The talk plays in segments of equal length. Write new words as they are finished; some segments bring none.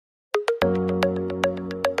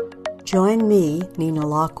Join me, Nina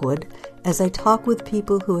Lockwood, as I talk with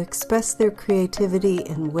people who express their creativity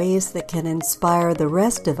in ways that can inspire the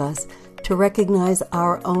rest of us to recognize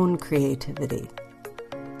our own creativity.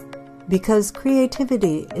 Because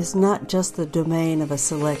creativity is not just the domain of a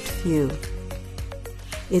select few.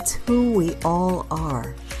 It's who we all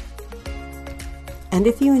are. And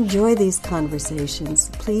if you enjoy these conversations,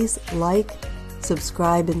 please like,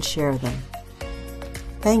 subscribe, and share them.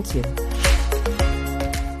 Thank you.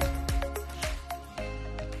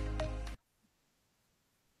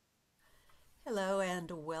 Hello and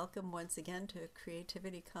welcome once again to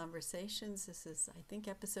Creativity Conversations. This is, I think,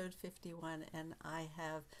 episode 51, and I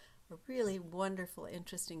have a really wonderful,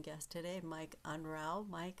 interesting guest today, Mike Unruh.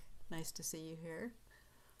 Mike, nice to see you here.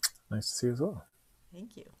 Nice to see you as well.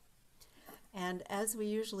 Thank you. And as we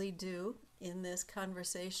usually do in this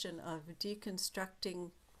conversation of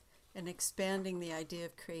deconstructing and expanding the idea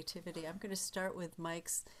of creativity, I'm going to start with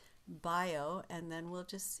Mike's bio, and then we'll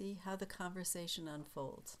just see how the conversation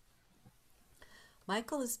unfolds.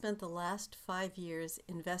 Michael has spent the last 5 years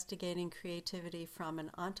investigating creativity from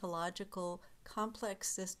an ontological, complex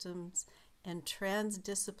systems, and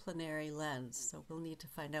transdisciplinary lens. So we'll need to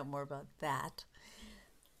find out more about that.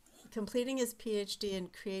 Completing his PhD in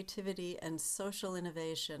creativity and social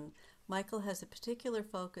innovation, Michael has a particular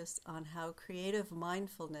focus on how creative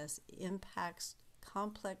mindfulness impacts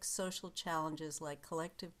complex social challenges like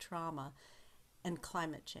collective trauma and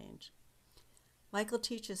climate change. Michael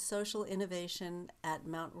teaches social innovation at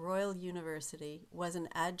Mount Royal University, was an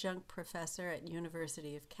adjunct professor at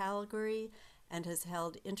University of Calgary, and has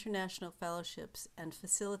held international fellowships and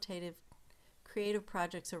facilitated creative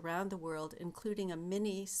projects around the world, including a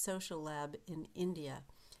mini social lab in India.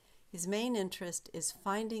 His main interest is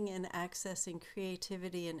finding and accessing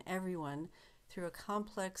creativity in everyone through a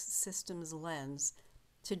complex systems lens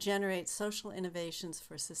to generate social innovations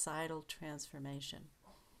for societal transformation.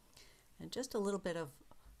 And just a little bit of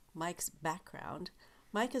Mike's background.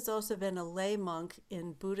 Mike has also been a lay monk in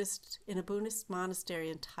a Buddhist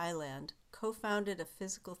monastery in Thailand, co-founded a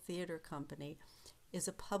physical theater company, is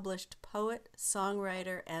a published poet,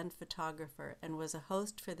 songwriter, and photographer, and was a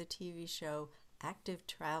host for the TV show Active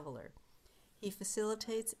Traveler. He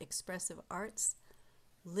facilitates expressive arts,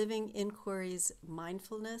 living inquiries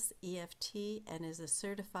mindfulness, EFT, and is a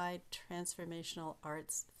certified transformational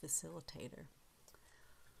arts facilitator.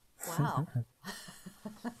 Wow.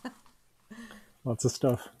 Lots of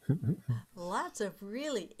stuff. Lots of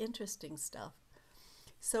really interesting stuff.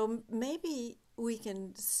 So maybe we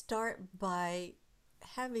can start by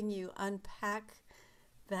having you unpack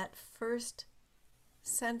that first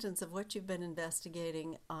sentence of what you've been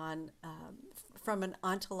investigating on from an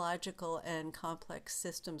ontological and complex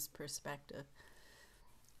systems perspective,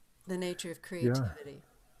 the nature of creativity.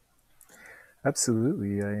 Yeah,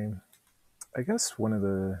 absolutely. I guess one of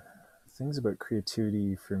the things about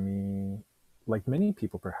creativity for me, like many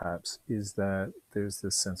people perhaps, is that there's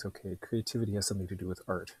this sense, okay, creativity has something to do with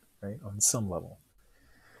art, right, on some level.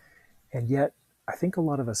 And yet, I think a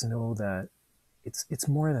lot of us know that it's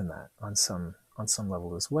more than that on some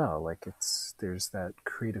level as well. Like there's that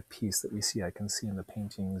creative piece that we see. I can see in the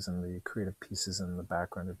paintings and the creative pieces in the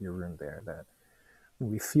background of your room there, that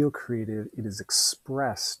when we feel creative, it is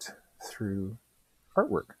expressed through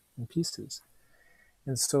artwork and pieces.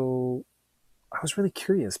 And so I was really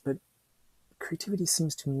curious, but creativity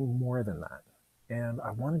seems to me more than that. And I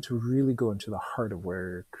wanted to really go into the heart of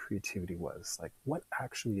where creativity was. Like, what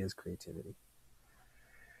actually is creativity?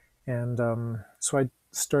 And so I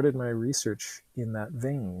started my research in that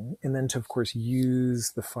vein, and then to, of course,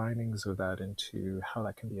 use the findings of that into how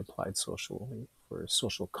that can be applied socially for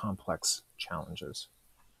social complex challenges.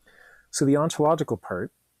 So the ontological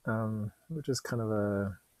part, which is kind of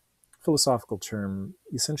a philosophical term,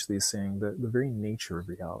 essentially is saying that the very nature of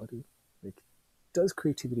reality. Like, does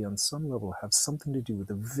creativity on some level have something to do with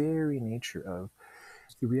the very nature of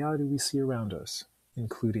the reality we see around us,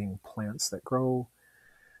 including plants that grow,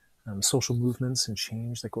 social movements and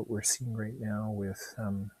change, like what we're seeing right now with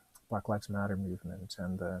Black Lives Matter movement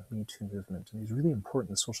and the Me Too movement, and these really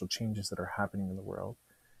important social changes that are happening in the world.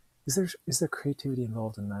 Is there creativity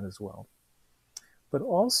involved in that as well? But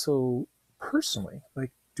also personally,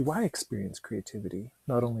 like, do I experience creativity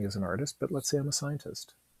not only as an artist, but let's say I'm a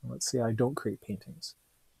scientist. Let's say I don't create paintings.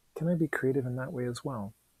 Can I be creative in that way as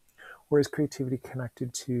well? Or is creativity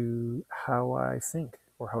connected to how I think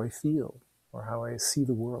or how I feel or how I see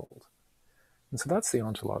the world? And so that's the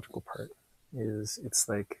ontological part. It's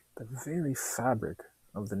like the very fabric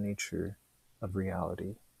of the nature of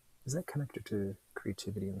reality. Is that connected to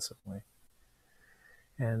creativity in some way?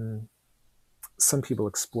 And some people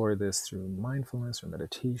explore this through mindfulness or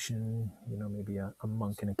meditation, maybe a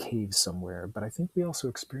monk in a cave somewhere. But I think we also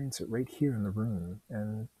experience it right here in the room.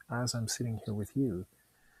 And as I'm sitting here with you,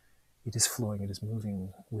 it is flowing, it is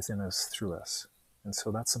moving within us, through us. And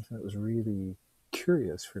so that's something that was really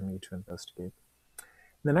curious for me to investigate.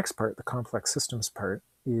 The next part, the complex systems part,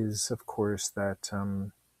 is of course that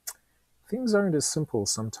things aren't as simple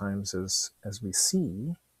sometimes as we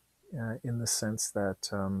see, in the sense that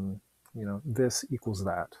this equals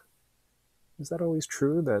that. Is that always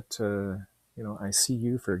true? That I see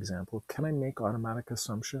you, for example. Can I make automatic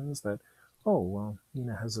assumptions that, oh well,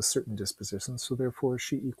 Nina has a certain disposition, so therefore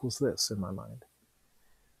she equals this in my mind?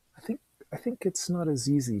 I think it's not as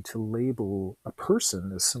easy to label a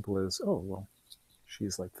person as simple as, oh well,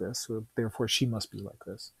 she's like this, so therefore she must be like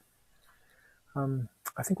this.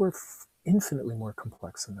 I think we're infinitely more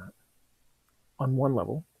complex than that. On one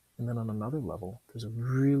level, and then on another level, there's a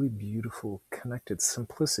really beautiful connected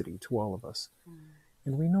simplicity to all of us.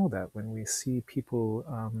 And we know that when we see people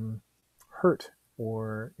hurt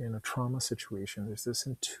or in a trauma situation, there's this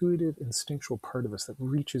intuitive, instinctual part of us that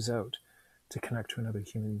reaches out to connect to another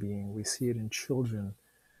human being. We see it in children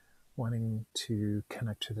wanting to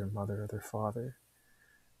connect to their mother or their father.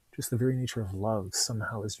 Just the very nature of love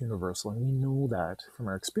somehow is universal. And we know that from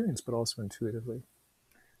our experience, but also intuitively.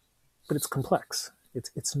 But it's complex.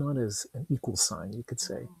 It's not as an equal sign, you could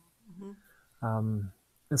say. And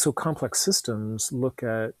so complex systems look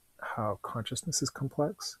at how consciousness is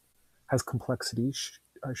complex, has complexity,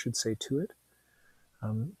 I should say, to it,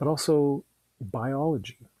 but also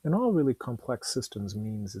biology. And all really complex systems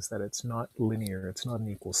means is that it's not linear, it's not an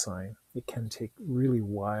equal sign. It can take really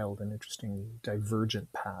wild and interesting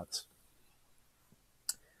divergent paths.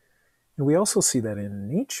 And we also see that in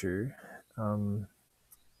nature,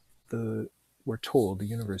 we're told the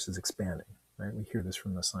universe is expanding, right? We hear this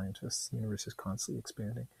from the scientists. The universe is constantly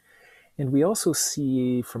expanding. And we also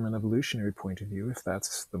see from an evolutionary point of view, if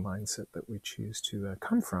that's the mindset that we choose to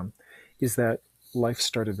come from, is that life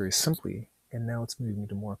started very simply, and now it's moving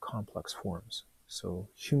into more complex forms. So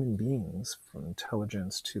human beings, from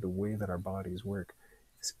intelligence to the way that our bodies work,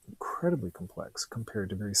 is incredibly complex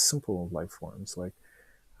compared to very simple life forms like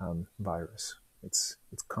virus. It's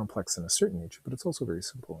complex in a certain nature, but it's also very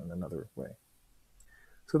simple in another way.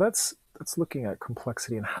 So that's looking at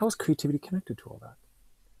complexity and how is creativity connected to all that.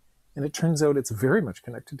 And it turns out it's very much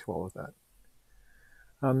connected to all of that.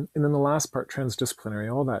 And then the last part,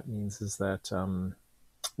 transdisciplinary, all that means is that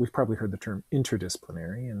we've probably heard the term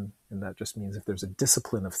interdisciplinary, and that just means if there's a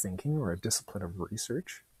discipline of thinking or a discipline of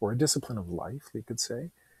research or a discipline of life, we could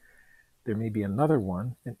say, there may be another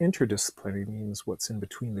one. And interdisciplinary means what's in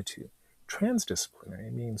between the two.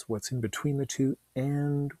 Transdisciplinary means what's in between the two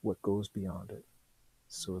and what goes beyond it.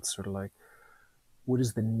 So it's sort of like, what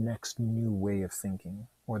is the next new way of thinking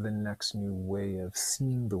or the next new way of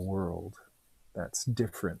seeing the world that's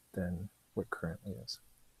different than what currently is?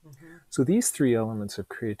 So these three elements of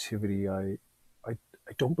creativity, I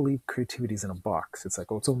don't believe creativity is in a box. It's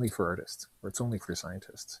like, oh, it's only for artists or it's only for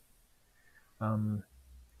scientists. And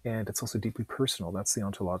it's also deeply personal. That's the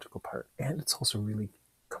ontological part. And it's also really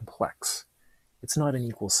complex. It's not an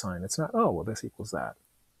equal sign. It's not, oh, well, this equals that.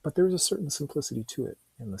 But there's a certain simplicity to it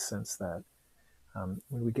in the sense that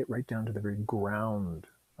when we get right down to the very ground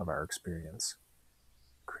of our experience,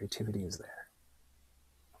 creativity is there.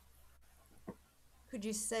 Could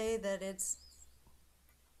you say that it's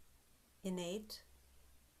innate?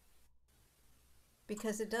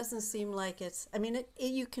 Because it doesn't seem like it's, I mean,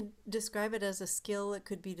 you can describe it as a skill that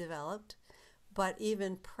could be developed, but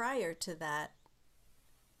even prior to that,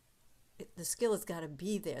 the skill has got to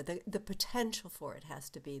be there. The potential for it has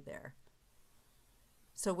to be there.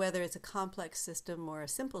 So whether it's a complex system or a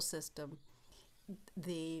simple system,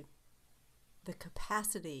 the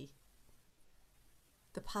capacity,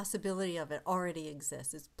 the possibility of it already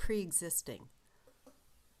exists. It's pre-existing.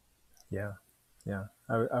 Yeah,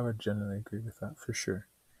 I would generally agree with that for sure.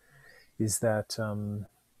 Is that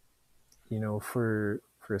for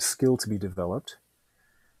a skill to be developed,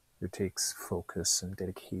 it takes focus and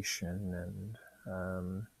dedication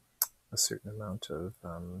and a certain amount of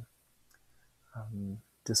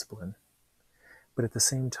discipline. But at the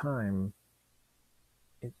same time,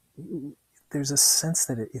 there's a sense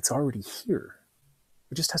that it's already here.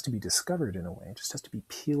 It just has to be discovered in a way. It just has to be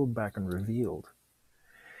peeled back and revealed.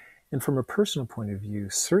 And from a personal point of view,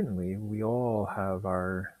 certainly we all have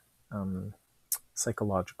our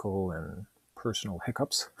psychological and personal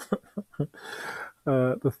hiccups,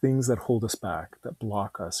 the things that hold us back, that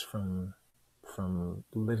block us from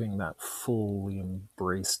living that fully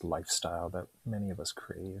embraced lifestyle that many of us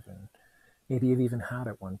crave and maybe have even had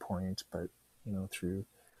at one point, but through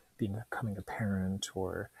becoming a parent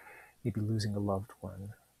or maybe losing a loved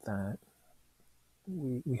one, that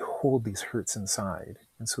we hold these hurts inside.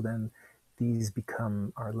 And so then these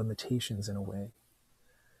become our limitations in a way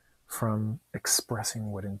from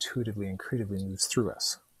expressing what intuitively and creatively moves through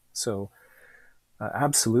us. So,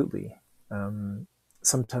 absolutely.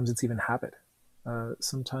 Sometimes it's even habit.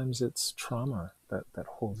 Sometimes it's trauma that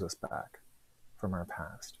holds us back from our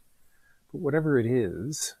past. But whatever it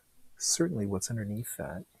is, certainly what's underneath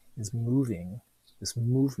that is moving, this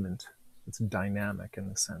movement. It's dynamic in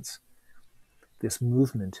the sense. This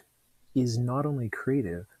movement is not only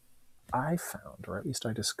creative, I found, or at least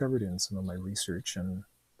I discovered in some of my research and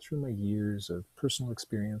through my years of personal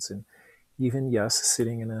experience, and even, yes,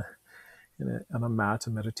 sitting on a mat, a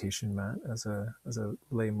meditation mat, as a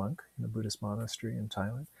lay monk in a Buddhist monastery in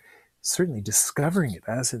Thailand, certainly discovering it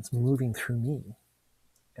as it's moving through me.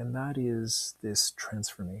 And that is this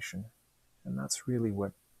transformation. And that's really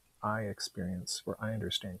what I experience, or I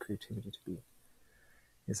understand creativity to be,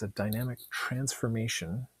 is a dynamic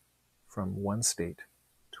transformation from one state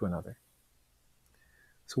to another.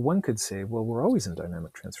 So one could say, well, we're always in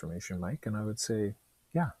dynamic transformation, Mike. And I would say,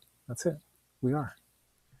 yeah, that's it. We are.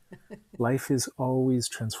 Life is always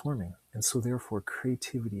transforming. And so therefore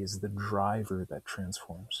creativity is the driver that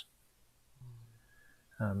transforms.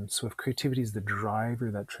 So if creativity is the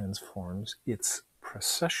driver that transforms, it's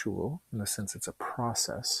processual in the sense it's a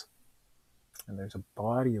process. And there's a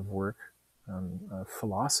body of work, a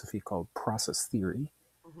philosophy called process theory,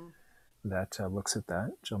 that looks at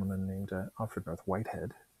that. A gentleman named Alfred North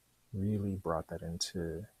Whitehead really brought that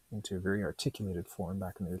into a very articulated form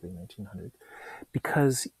back in the early 1900s,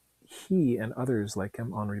 because he and others like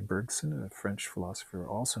him, Henri Bergson, a French philosopher,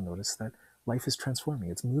 also noticed that life is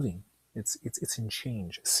transforming, it's moving, it's in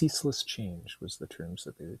change. Ceaseless change was the terms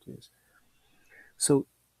that they would use. So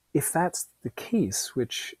if that's the case,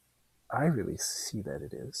 which I really see that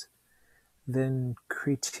it is, then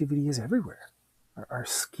creativity is everywhere. Our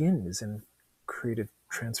skin is in creative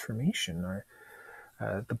transformation.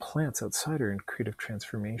 The plants outside are in creative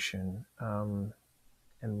transformation, and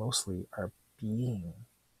mostly our being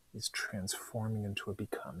is transforming into a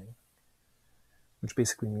becoming, which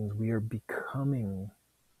basically means we are becoming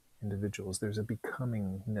individuals. There's a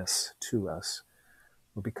becomingness to us.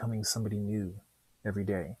 We're becoming somebody new every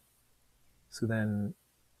day. So then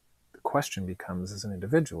the question becomes, as an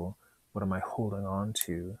individual, what am I holding on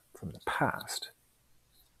to from the past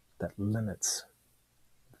that limits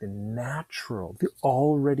the natural, the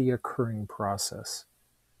already occurring process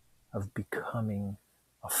of becoming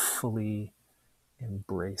a fully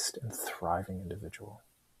embraced and thriving individual?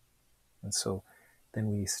 And so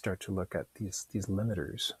then we start to look at these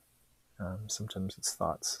limiters. Sometimes it's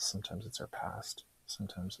thoughts, sometimes it's our past,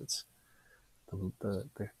 sometimes it's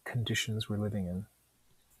the conditions we're living in.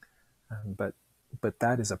 But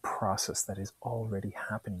that is a process that is already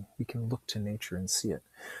happening. We can look to nature and see it.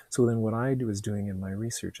 So then what I was doing in my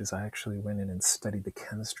research is I actually went in and studied the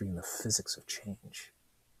chemistry and the physics of change.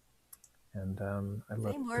 And I Say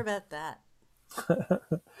love more about that.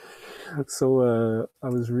 So I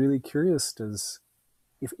was really curious as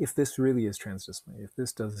if this really is transdisciplinary, if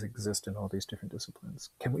this does exist in all these different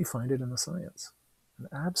disciplines, can we find it in the science? And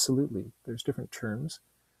absolutely. There's different terms.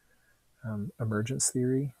 Emergence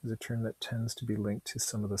theory is a term that tends to be linked to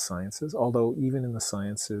some of the sciences, although even in the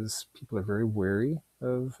sciences, people are very wary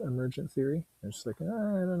of emergent theory. They're just like, I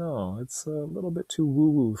don't know, it's a little bit too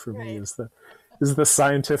woo-woo for me, Right. is the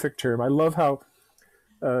scientific term. I love how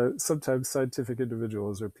sometimes scientific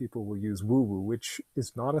individuals or people will use woo-woo, which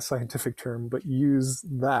is not a scientific term, but use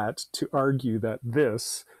that to argue that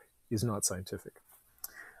this is not scientific.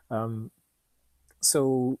 Um,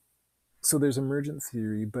 so so there's emergent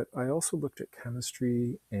theory, but I also looked at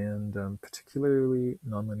chemistry and particularly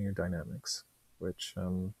nonlinear dynamics, which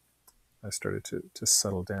I started to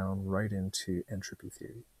settle down right into entropy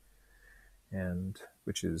theory, and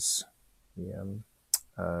which is the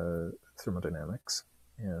thermodynamics,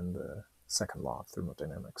 and the second law of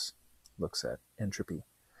thermodynamics looks at entropy.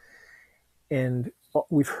 And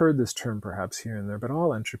we've heard this term perhaps here and there, but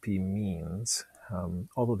all entropy means,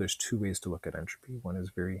 although there's two ways to look at entropy. One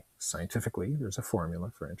is very scientifically, there's a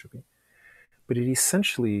formula for entropy. But it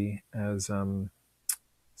essentially, as some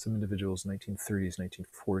individuals in 1930s,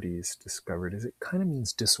 1940s discovered, is it kind of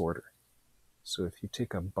means disorder. So if you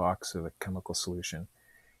take a box of a chemical solution,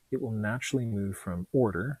 it will naturally move from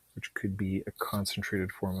order, which could be a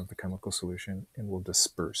concentrated form of the chemical solution, and will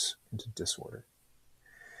disperse into disorder.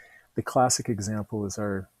 The classic example is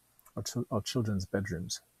our children's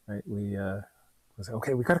bedrooms, right? We say,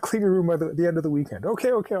 okay, we got to clean your room by the end of the weekend. Okay,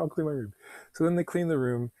 I'll clean my room. So then they clean the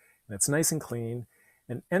room, and it's nice and clean.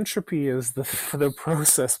 And entropy is the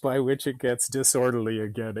process by which it gets disorderly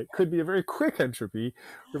again. It could be a very quick entropy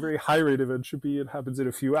or a very high rate of entropy. It happens in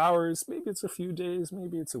a few hours, maybe it's a few days,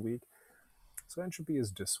 maybe it's a week. So entropy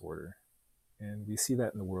is disorder. And we see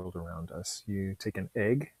that in the world around us. You take an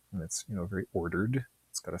egg, and it's very ordered.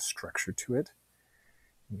 It's got a structure to it.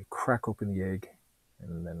 And you crack open the egg,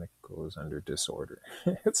 and then it goes under disorder.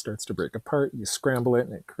 It starts to break apart. You scramble it,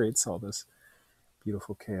 and it creates all this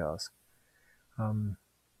beautiful chaos.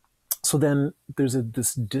 So then there's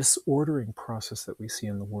this disordering process that we see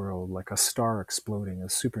in the world, like a star exploding, a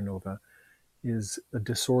supernova is a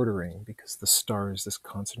disordering because the star is this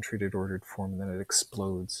concentrated ordered form and then it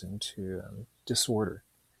explodes into disorder.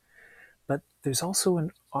 But there's also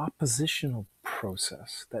an oppositional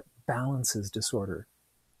process that balances disorder,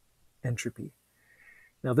 entropy.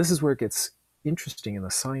 Now this is where it gets interesting in the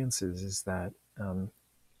sciences, is that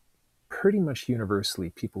pretty much universally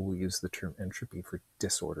people will use the term entropy for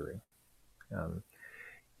disordering.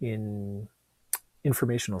 In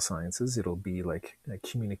informational sciences, it'll be like a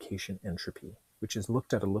communication entropy, which is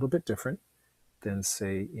looked at a little bit different than,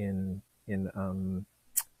 say, in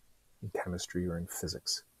chemistry or in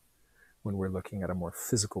physics, when we're looking at a more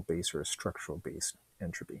physical base or a structural based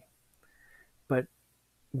entropy. But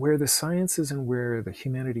where the sciences and where the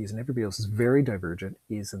humanities and everybody else is very divergent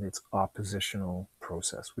is in its oppositional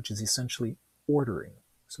process, which is essentially ordering.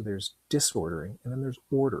 So there's disordering and then there's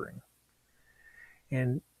ordering.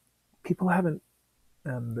 And people haven't,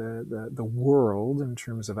 the world in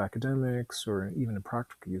terms of academics or even in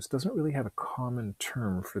practical use doesn't really have a common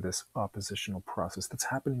term for this oppositional process that's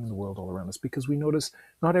happening in the world all around us, because we notice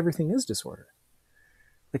not everything is disorder.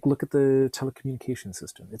 Like look at the telecommunication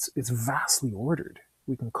system. It's vastly ordered.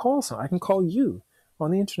 I can call you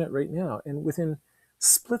on the internet right now, and within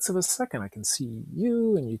splits of a second I can see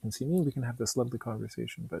you and you can see me and we can have this lovely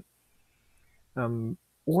conversation. But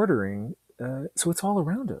ordering, so it's all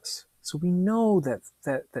around us. So we know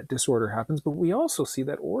that disorder happens, but we also see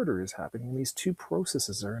that order is happening. These two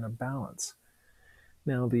processes are in a balance.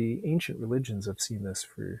 Now, the ancient religions have seen this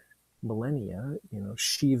for millennia,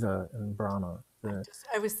 Shiva and Brahma.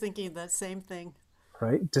 I was thinking that same thing.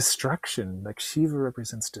 Right? Destruction. Like Shiva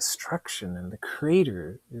represents destruction, and the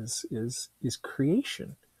creator is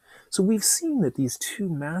creation. So we've seen that these two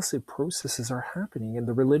massive processes are happening, and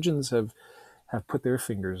the religions have put their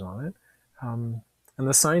fingers on it. And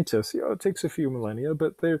the scientists, it takes a few millennia,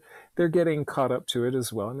 but they're getting caught up to it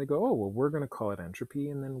as well. And they go, oh, well, we're going to call it entropy.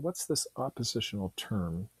 And then what's this oppositional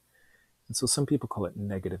term? And so some people call it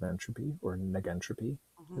negative entropy or negentropy.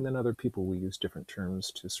 Mm-hmm. And then other people will use different terms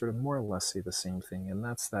to sort of more or less say the same thing. And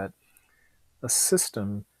that's that a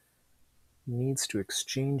system needs to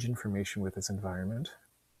exchange information with its environment.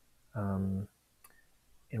 And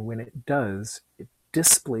when it does, it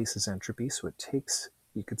displaces entropy. So it takes,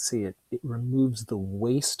 you could say it removes the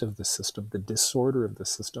waste of the system, the disorder of the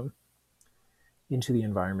system into the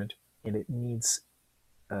environment, and it needs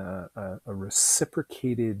a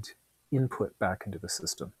reciprocated input back into the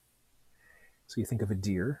system. So you think of a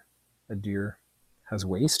deer has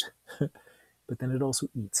waste, but then it also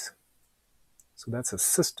eats. So that's a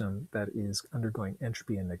system that is undergoing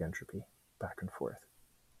entropy and negentropy back and forth.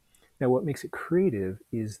 Now, what makes it creative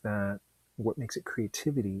is that, what makes it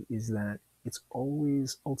creativity is that it's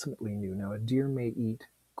always ultimately new. Now, a deer may eat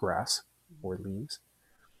grass or leaves,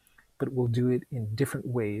 but it will do it in different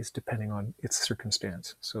ways depending on its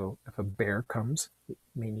circumstance. So if a bear comes, it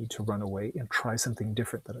may need to run away and try something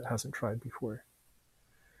different that it hasn't tried before.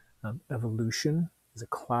 Evolution is a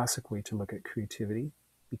classic way to look at creativity,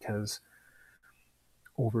 because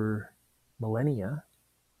over millennia,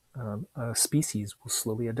 a species will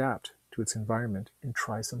slowly adapt to its environment and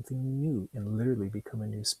try something new and literally become a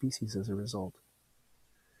new species as a result.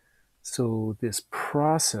 So this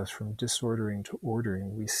process from disordering to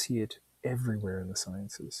ordering, we see it everywhere in the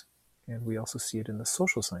sciences. And we also see it in the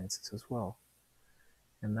social sciences as well.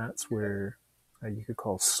 And that's where you could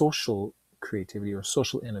call social creativity or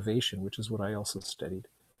social innovation, which is what I also studied,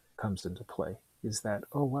 comes into play. Is that,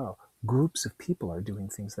 oh wow, groups of people are doing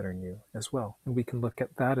things that are new as well. And we can look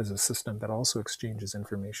at that as a system that also exchanges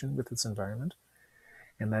information with its environment,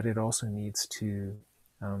 and that it also needs to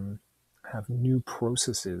have new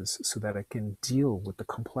processes so that it can deal with the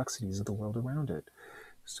complexities of the world around it.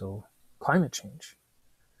 So climate change,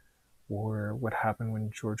 or what happened when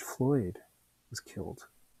George Floyd was killed,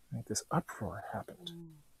 right? This uproar happened.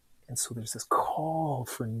 And so there's this call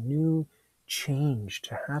for new change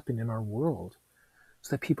to happen in our world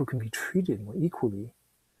so that people can be treated more equally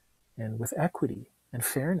and with equity and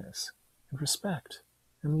fairness and respect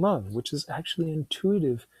and love, which is actually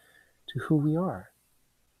intuitive to who we are.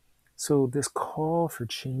 So this call for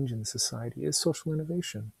change in society is social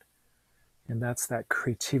innovation. And that's that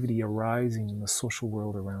creativity arising in the social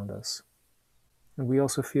world around us. And we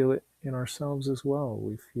also feel it in ourselves as well.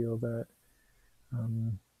 We feel that,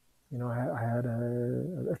 um, I had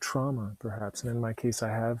a trauma perhaps. And in my case, I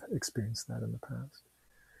have experienced that in the past.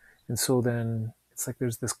 And so then it's like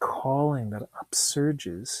there's this calling that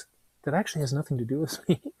upsurges that actually has nothing to do with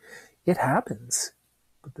me. It happens.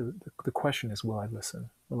 But the question is, will I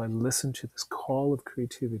listen? Will I listen to this call of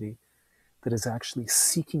creativity that is actually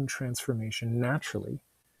seeking transformation naturally?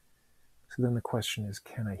 So then the question is,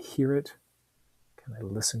 can I hear it? Can I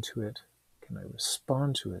listen to it? Can I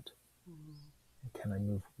respond to it? And can I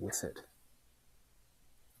move with it?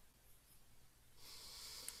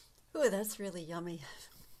 Ooh, that's really yummy.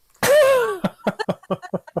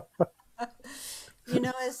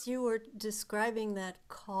 As you were describing that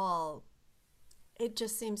call, it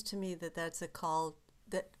just seems to me that that's a call,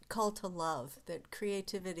 that call to love, that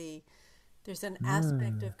creativity, there's an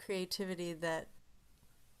aspect Mm, of creativity that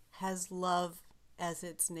has love as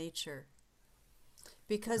its nature.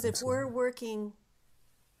 Because if we're absolutely. working,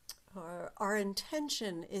 or our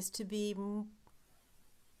intention is to be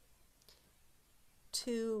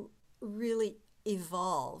to really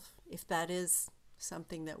evolve, if that is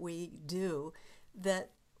something that we do,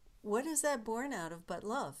 that what is that born out of but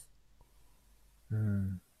love?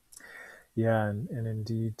 Mm. Yeah, and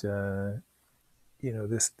indeed,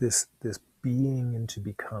 this being into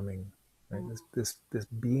becoming, right? Mm, This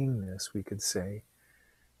beingness, we could say,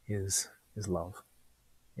 is love.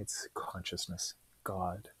 It's consciousness,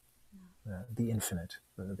 God, the infinite,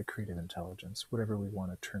 the creative intelligence, whatever we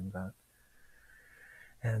want to term that.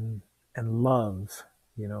 And love,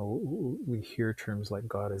 we hear terms like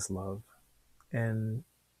God is love, and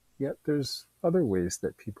yet there's other ways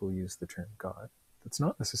that people use the term God that's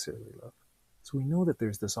not necessarily love. So we know that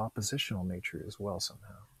there's this oppositional nature as well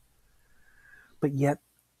somehow. But yet,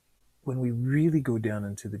 when we really go down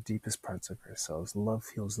into the deepest parts of ourselves, love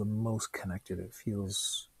feels the most connected. It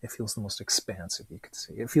feels the most expansive, you could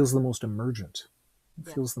say. It feels the most emergent. It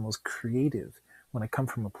yeah. feels the most creative. When I come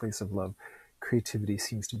from a place of love, creativity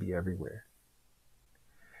seems to be everywhere.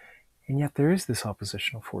 And yet there is this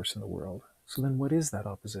oppositional force in the world. So then what is that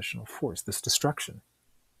oppositional force? This destruction,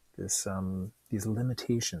 these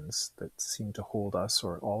limitations that seem to hold us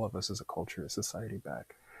or all of us as a culture, as society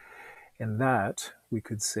back. And that, we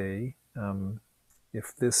could say,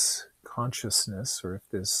 if this consciousness or if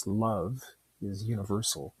this love is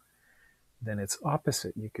universal, then its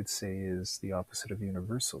opposite, you could say, is the opposite of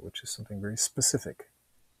universal, which is something very specific.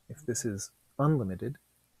 If this is unlimited,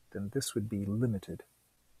 then this would be limited.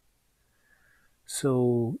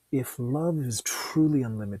 So, if love is truly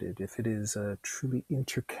unlimited, if it is a truly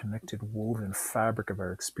interconnected, woven fabric of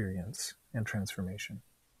our experience and transformation,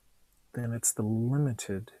 then it's the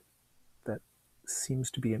limited that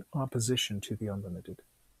seems to be in opposition to the unlimited.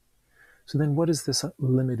 So then what is this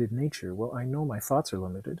limited nature? Well, I know my thoughts are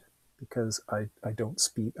limited because I don't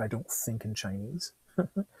speak, I don't think in Chinese.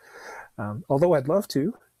 Although I'd love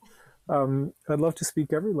to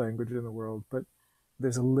speak every language in the world, but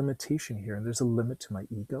there's a limitation here, and there's a limit to my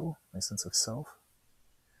ego, my sense of self.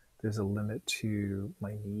 There's a limit to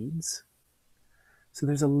my needs. So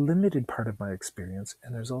there's a limited part of my experience,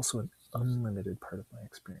 and there's also an unlimited part of my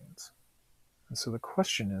experience. And so the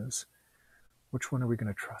question is, which one are we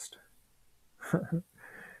going to trust?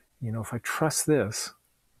 If I trust this,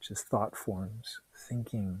 which is thought forms,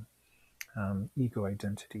 thinking, ego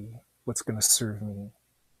identity, what's going to serve me,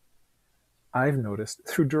 I've noticed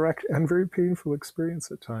through direct and very painful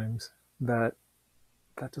experience at times that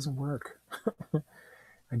that doesn't work.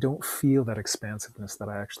 I don't feel that expansiveness that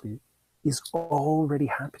I actually is already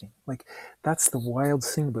happening. Like, that's the wild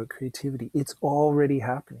thing about creativity. It's already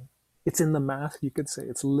happening. It's in the math, you could say.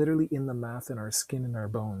 It's literally in the math, in our skin, in our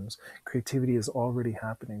bones. Creativity is already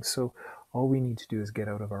happening. So all we need to do is get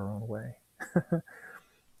out of our own way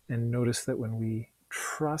and notice that when we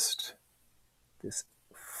trust this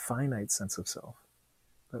finite sense of self,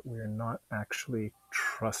 that we are not actually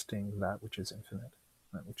trusting that which is infinite,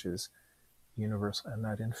 that which is universal, and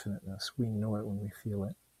that infiniteness. We know it when we feel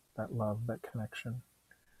it. That love, that connection,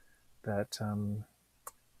 that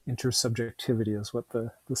intersubjectivity is what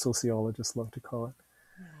the sociologists love to call it,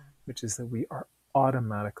 Yeah. which is that we are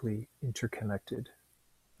automatically interconnected.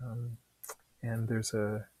 Um, and there's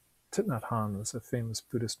Thich Nhat Hanh was a famous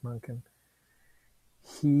Buddhist monk, and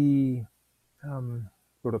he um,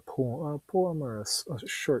 wrote a poem or a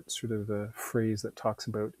short sort of a phrase that talks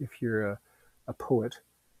about if you're a poet,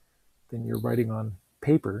 then you're writing on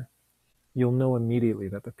paper, you'll know immediately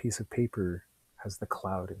that the piece of paper has the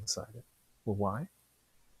cloud inside it. Well, why?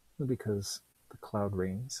 because the cloud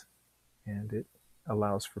rains and it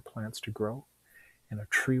allows for plants to grow, and a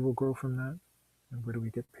tree will grow from that. And where do we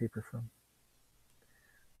get paper from?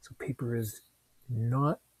 So paper is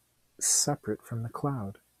not separate from the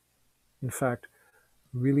cloud. In fact,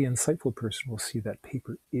 a really insightful person will see that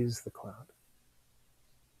paper is the cloud.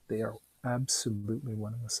 They are absolutely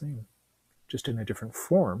one and the same, just in a different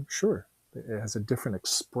form, sure. It has a different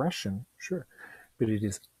expression, sure, but it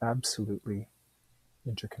is absolutely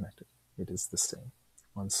interconnected. It is the same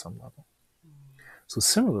on some level. So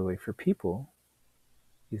similarly for people,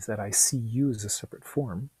 is that I see you as a separate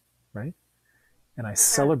form, right? And I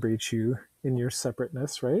celebrate you in your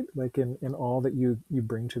separateness, right? Like in all that you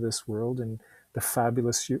bring to this world, and the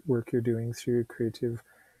fabulous work you're doing through creative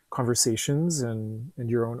conversations and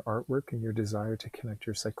your own artwork and your desire to connect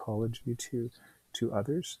your psychology to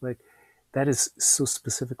others. Like that is so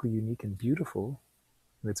specifically unique and beautiful.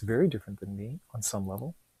 And it's very different than me on some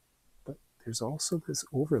level. But there's also this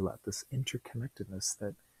overlap, this interconnectedness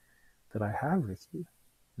that I have with you.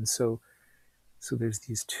 And so there's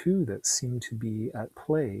these two that seem to be at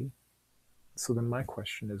play. So then my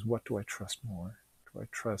question is, what do I trust more? Do I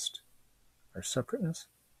trust our separateness,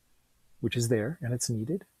 which is there and it's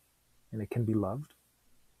needed and it can be loved?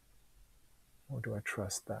 Or do I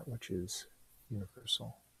trust that which is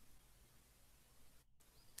universal?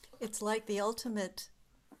 It's like the ultimate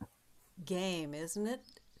game, isn't it?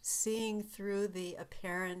 Seeing through the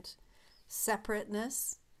apparent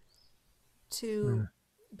separateness to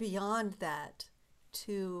beyond that,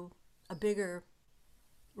 to a bigger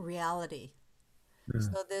reality.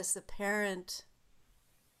 So this apparent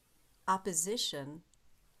opposition,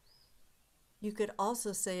 you could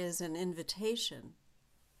also say, is an invitation.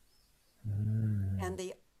 And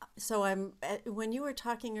the so I'm when you were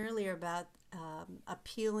talking earlier about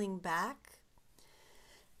appealing back,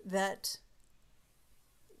 that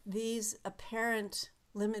these apparent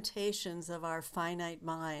limitations of our finite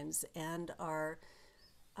minds and our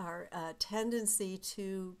tendency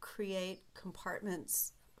to create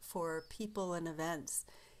compartments for people and events,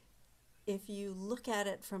 if you look at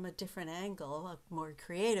it from a different angle, a more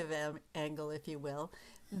creative angle, if you will,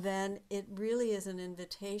 then it really is an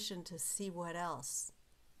invitation to see what else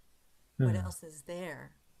is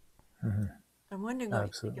there. I'm wondering what you think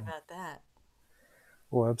Absolutely. about that.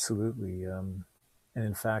 Oh, absolutely. And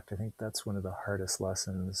in fact, I think that's one of the hardest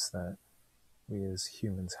lessons that we as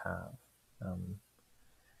humans have. And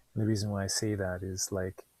the reason why I say that is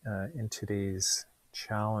like in today's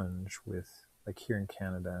challenge with, like here in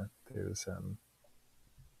Canada, there's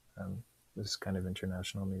this kind of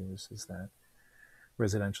international news is that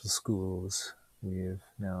residential schools, we've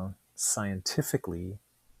now scientifically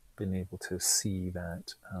been able to see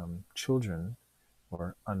that children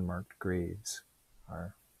or unmarked graves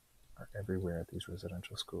are everywhere at these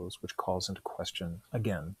residential schools, which calls into question,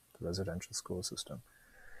 again, the residential school system.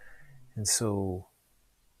 And so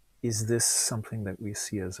is this something that we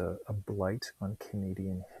see as a blight on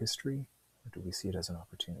Canadian history, or do we see it as an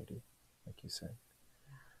opportunity, like you said?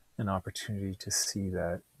 An opportunity to see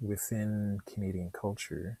that within Canadian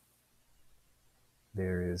culture,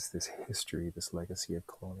 there is this history, this legacy of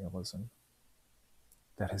colonialism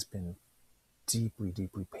that has been deeply,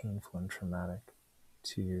 deeply painful and traumatic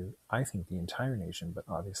to, I think, the entire nation, but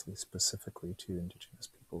obviously specifically to Indigenous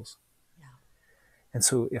peoples. Yeah. And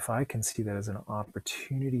so if I can see that as an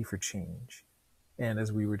opportunity for change, and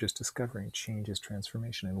as we were just discovering, change is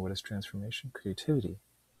transformation. And what is transformation? Creativity.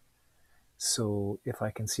 So if I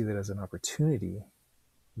can see that as an opportunity,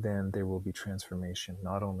 then there will be transformation,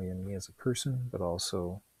 not only in me as a person, but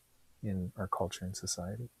also in our culture and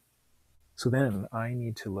society. So then I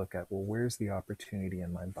need to look at, well, where's the opportunity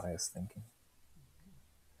in my biased thinking?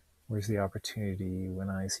 Where's the opportunity when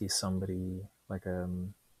I see somebody like a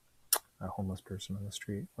homeless person on the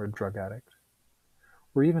street, or a drug addict,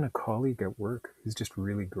 or even a colleague at work who's just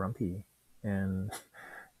really grumpy and,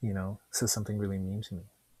 says something really mean to me?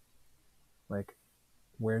 Like,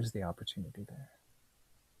 where's the opportunity there?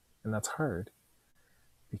 And that's hard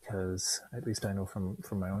because, at least I know from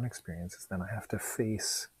my own experiences, then I have to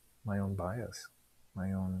face my own bias,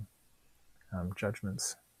 my own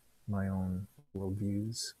judgments, my own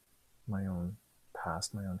worldviews, my own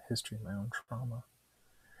past, my own history, my own trauma.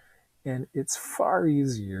 And it's far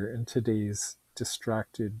easier in today's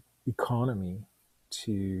distracted economy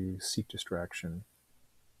to seek distraction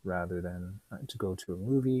rather than to go to a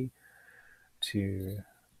movie, to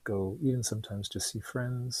go even sometimes to see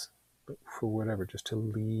friends, but for whatever, just to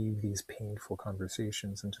leave these painful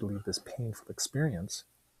conversations and to leave this painful experience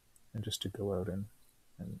and just to go out and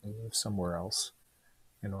live somewhere else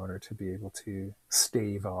in order to be able to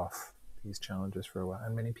stave off these challenges for a while,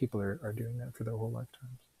 and many people are doing that for their whole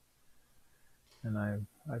lifetimes. And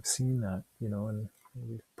I've seen that, and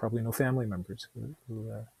we probably know family members who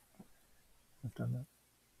have done that.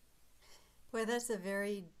 Boy, that's a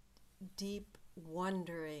very deep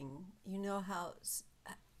wondering. You know how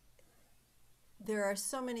there are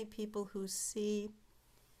so many people who see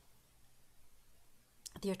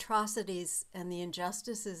the atrocities and the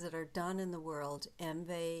injustices that are done in the world, and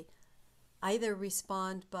they either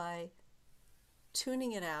respond by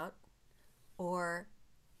tuning it out or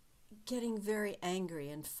getting very angry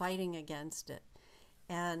and fighting against it.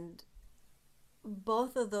 And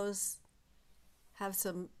both of those have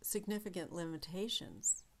some significant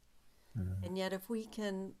limitations. Mm-hmm. And yet, if we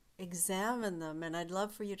can examine them, and I'd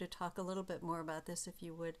love for you to talk a little bit more about this if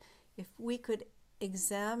you would, if we could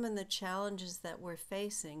examine the challenges that we're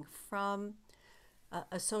facing from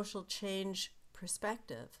a social change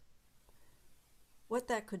perspective, what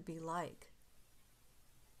that could be like.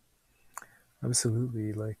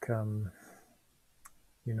 Absolutely. Like,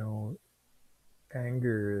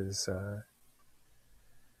 anger is,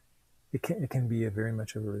 it can be a very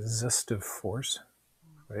much of a resistive force,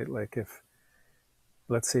 right? Like if,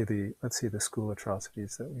 let's say the school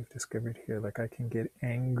atrocities that we've discovered here, like I can get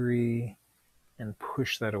angry and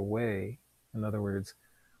push that away. In other words,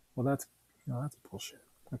 well, that's bullshit.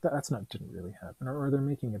 Like that's not didn't really happen, or they're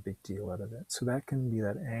making a big deal out of it. So that can be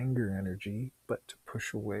that anger energy, but to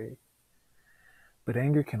push away. But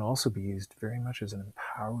anger can also be used very much as an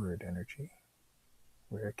empowered energy,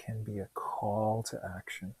 where it can be a call to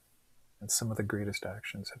action. And some of the greatest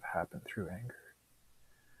actions have happened through anger.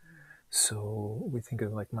 So we think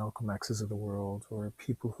of like Malcolm X's of the world, or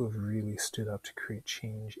people who have really stood up to create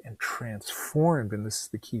change and transformed, and this is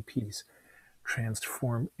the key piece,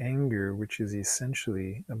 transform anger, which is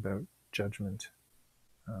essentially about judgment.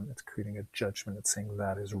 It's creating a judgment. It's saying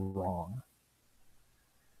that is wrong.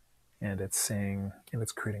 And it's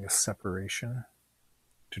creating a separation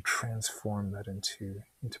to transform that into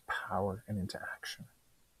power and into action.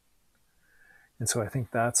 And so I think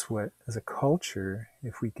that's what, as a culture,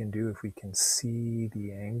 if we can see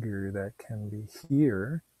the anger that can be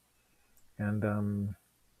here, and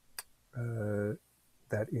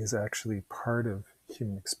that is actually part of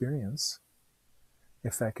human experience,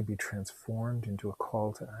 if that can be transformed into a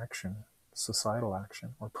call to action, societal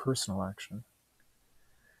action or personal action,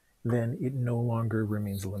 then it no longer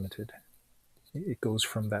remains limited. It goes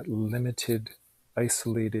from that limited,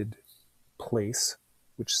 isolated place,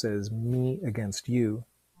 which says me against you,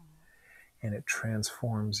 and it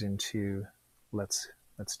transforms into let's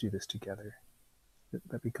do this together.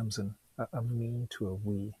 That becomes a me to a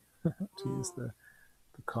we, to use the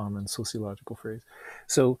common sociological phrase.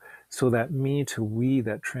 So that me to we,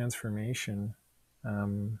 that transformation,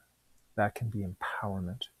 that can be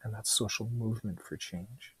empowerment, and that's social movement for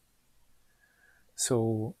change.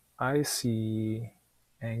 So I see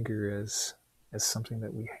anger as something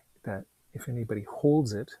that if anybody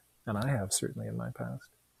holds it, and I have certainly in my past,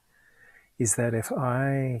 is that if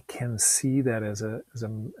I can see that as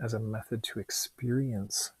a method to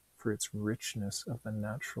experience for its richness of the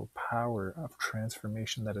natural power of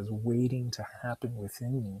transformation that is waiting to happen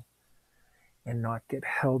within me, and not get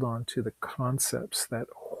held on to the concepts that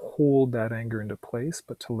hold that anger into place,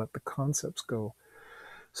 but to let the concepts go,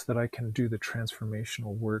 so that I can do the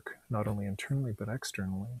transformational work, not only internally, but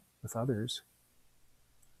externally with others,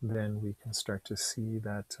 then we can start to see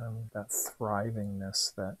that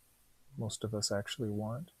thrivingness that most of us actually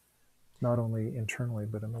want, not only internally,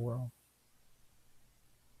 but in the world.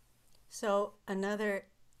 So another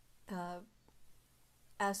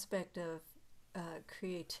aspect of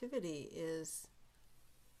creativity is,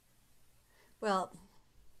 well,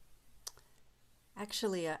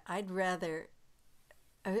 actually, I'd rather,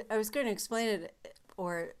 I was going to explain it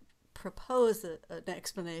or propose an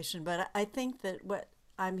explanation, but I think that what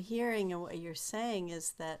I'm hearing and what you're saying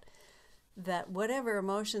is that whatever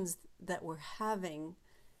emotions that we're having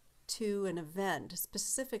to an event,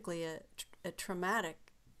 specifically a traumatic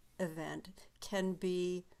event, can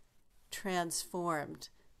be transformed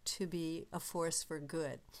to be a force for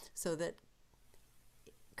good, so that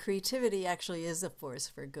creativity actually is a force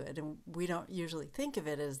for good. And we don't usually think of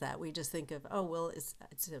it as that. We just think of, oh, well,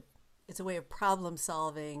 it's a way of problem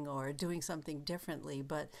solving or doing something differently.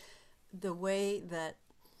 But the way that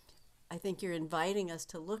I think you're inviting us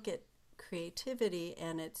to look at creativity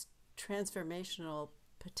and its transformational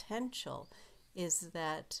potential is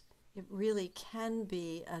that it really can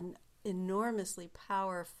be an enormously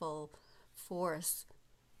powerful force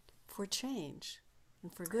for change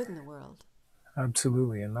and for good in the world.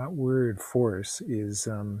 Absolutely, and that word force is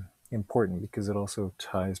important because it also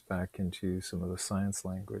ties back into some of the science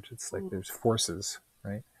language. It's like Mm. there's forces,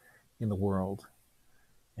 right, in the world,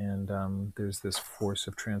 and there's this force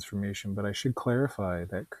of transformation. But I should clarify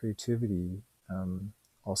that creativity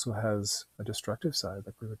also has a destructive side,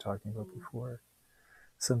 like we were talking about before.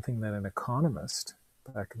 Something that an economist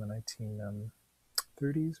back in the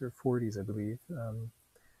 1930s or 40s, I believe,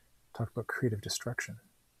 talked about creative destruction.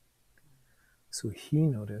 So he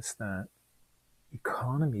noticed that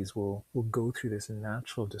economies will go through this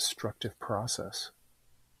natural destructive process.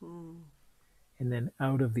 Mm. And then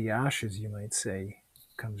out of the ashes, you might say,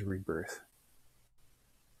 comes rebirth.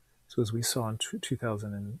 So as we saw in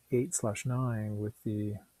 2008/9 with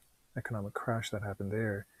the economic crash that happened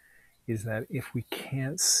there, is that if we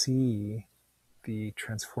can't see the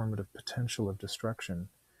transformative potential of destruction,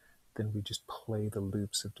 then we just play the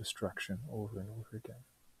loops of destruction over and over again.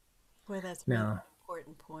 Boy, that's really Now, an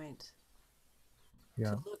important point.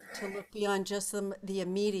 yeah, To look beyond just the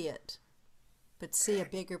immediate, but see a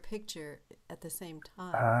bigger picture at the same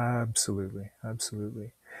time. absolutely,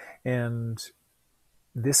 absolutely. And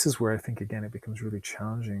this is where I think, again, it becomes really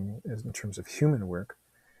challenging as in terms of human work,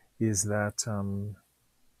 is that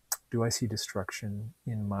do I see destruction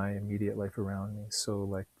in my immediate life around me? So,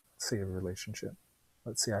 like, say a relationship.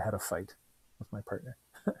 Let's say I had a fight with my partner,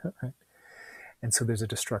 right? And so there's a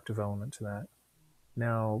destructive element to that.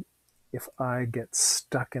 Now, if I get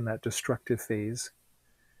stuck in that destructive phase,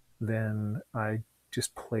 then I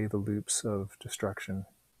just play the loops of destruction.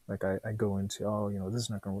 Like I go into, oh, this is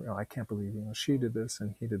not going to work. Oh, I can't believe, she did this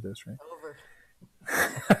and he did this, right? Over.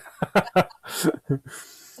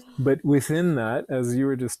 But within that, as you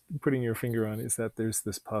were just putting your finger on, is that there's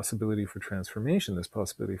this possibility for transformation, this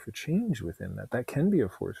possibility for change within that. That can be a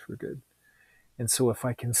force for good. And so if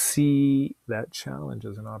I can see that challenge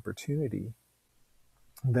as an opportunity,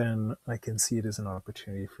 then I can see it as an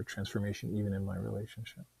opportunity for transformation, even in my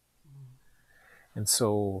relationship. And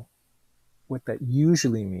so what that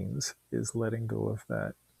usually means is letting go of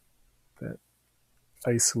that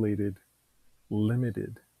isolated,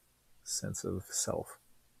 limited sense of self.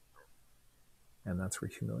 And that's where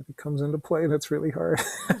humility comes into play. That's really hard.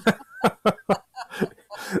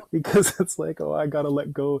 Because it's like, oh, I got to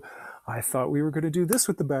let go. I thought we were going to do this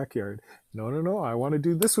with the backyard. No, no, no. I want to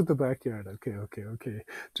do this with the backyard. Okay.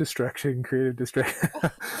 Distraction, creative distraction.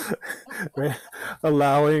 Right?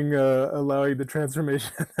 Allowing the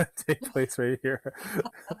transformation to take place right here.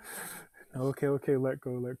 Okay. Let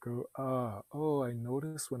go. Oh, I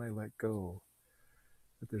notice when I let go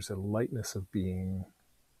that there's a lightness of being.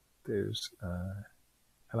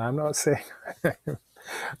 And I'm not saying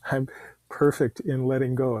I'm perfect in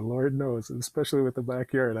letting go, and Lord knows, especially with the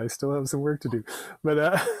backyard, I still have some work to do.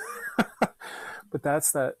 But but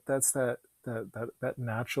that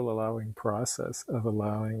natural allowing process of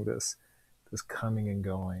allowing this coming and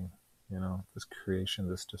going, this creation,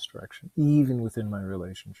 this destruction, even within my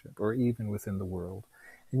relationship or even within the world,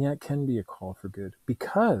 and yet can be a call for good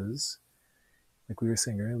because, like we were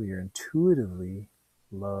saying earlier, intuitively,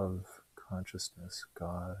 love, consciousness,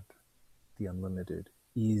 God, the unlimited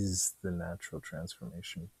is the natural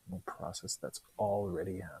transformation process that's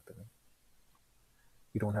already happening.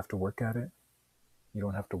 You don't have to work at it. You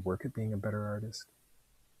don't have to work at being a better artist.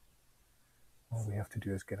 All we have to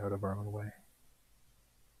do is get out of our own way.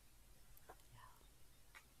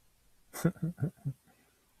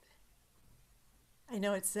 I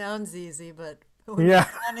know it sounds easy, but Yeah.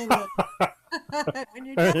 when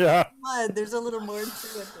you're down in Yeah. the mud, there's a little more to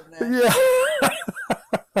it than Yeah.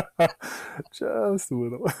 Just a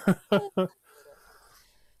little. that.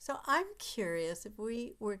 So I'm curious if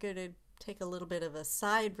we were going to take a little bit of a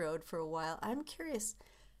side road for a while. I'm curious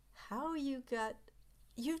how you've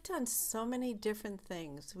done so many different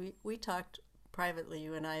things. We talked privately,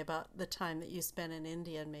 you and I, about the time that you spent in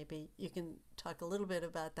India, and maybe you can talk a little bit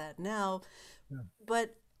about that now. Yeah.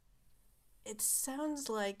 But it sounds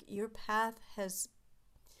like your path has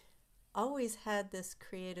always had this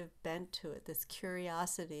creative bent to it, this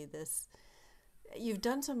curiosity, this you've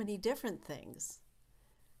done so many different things.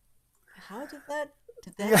 How did that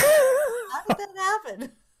Yeah. how did that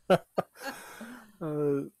happen?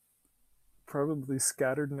 uh, Probably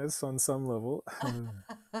scatteredness on some level.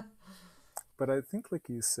 But I think, like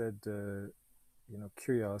you said,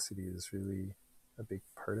 curiosity is really a big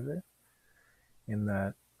part of it, in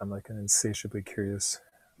that I'm like an insatiably curious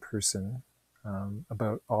person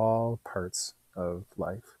about all parts of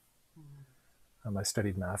life. I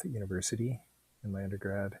studied math at university in my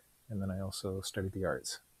undergrad, and then I also studied the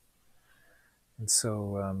arts. And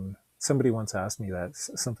so somebody once asked me that,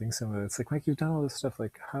 something similar. It's like, Mike, you've done all this stuff.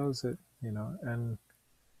 Like, how is it, And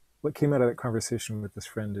what came out of that conversation with this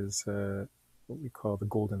friend is what we call the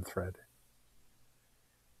golden thread,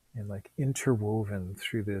 and like interwoven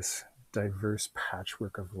through this diverse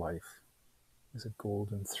patchwork of life is a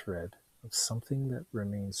golden thread of something that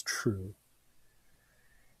remains true.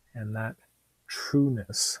 And that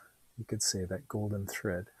trueness, you could say, that golden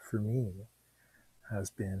thread for me has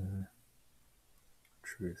been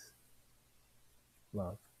truth,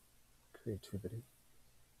 love, creativity,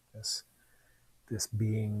 this this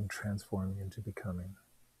being transforming into becoming,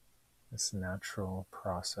 this natural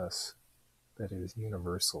process that is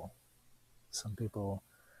universal. Some people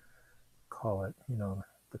call it,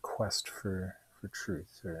 the quest for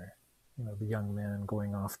truth, or the young man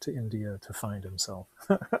going off to India to find himself.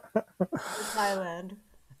 Or Thailand.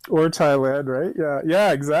 Or Thailand, right? Yeah,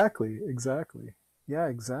 yeah, exactly. Yeah,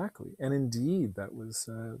 exactly. And indeed, that was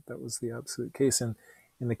the absolute case. And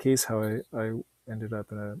in the case how I ended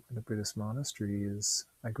up in a Buddhist monastery is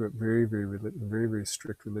I grew up very very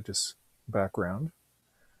strict religious background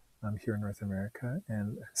here in North America,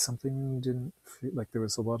 and something didn't feel like there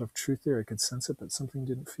was a lot of truth there. I could sense it, but something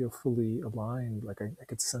didn't feel fully aligned. Like I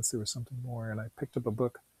could sense there was something more. And I picked up a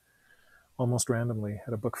book almost randomly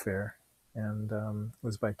at a book fair, and it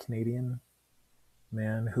was by a Canadian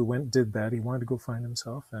man who did that. He wanted to go find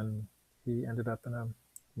himself, and he ended up in a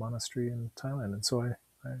monastery in Thailand. And so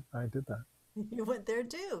I did that. You went there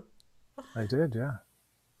too. I did, yeah,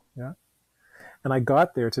 yeah. And I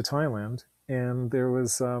got there to Thailand, and there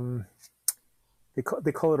was they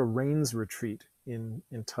call it a rains retreat in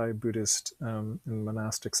Thai Buddhist and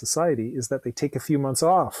monastic society. Is that they take a few months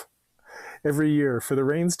off every year for the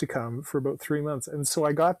rains to come for about 3 months. And so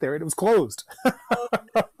I got there and it was closed. Oh,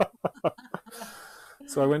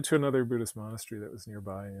 So I went to another Buddhist monastery that was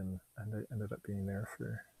nearby, and I ended up being there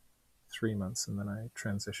for 3 months. And then I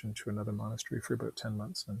transitioned to another monastery for about 10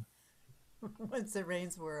 months. And once the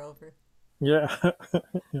rains were over. yeah.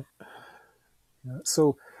 Yeah. Yeah.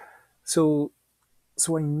 So so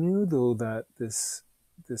I knew though that this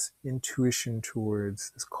intuition towards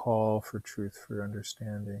this call for truth, for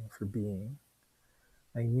understanding, for being,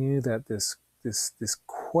 I knew that this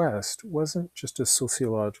quest wasn't just a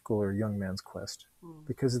sociological or young man's quest, Mm.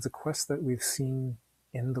 because it's a quest that we've seen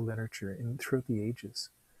in the literature throughout the ages.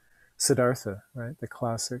 Siddhartha, right, the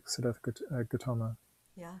classic Siddhartha Gautama,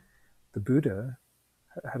 Yeah. the Buddha,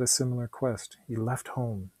 had a similar quest. He left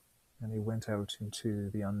home and he went out into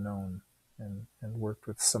the unknown, and worked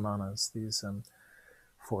with samanas, these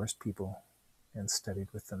forest people, and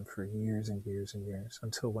studied with them for years and years and years,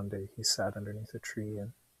 until one day he sat underneath a tree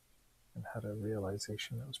and had a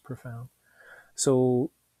realization that was profound. So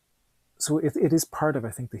it is part of, I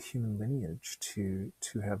think, the human lineage to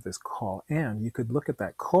have this call. And you could look at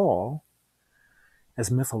that call as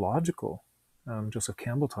mythological. Joseph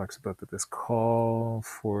Campbell talks about that this call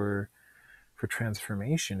for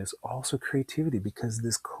transformation is also creativity, because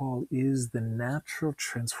this call is the natural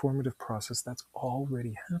transformative process that's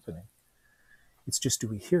already happening. It's just, do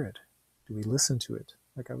we hear it? Do we listen to it?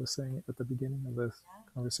 Like I was saying at the beginning of the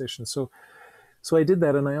conversation. So I did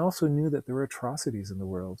that, and I also knew that there were atrocities in the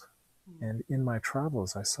world. Mm. And in my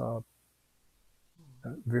travels, I saw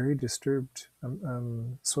very disturbed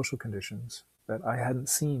social conditions that I hadn't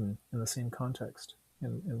seen in the same context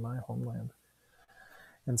in my homeland.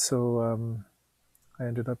 And so I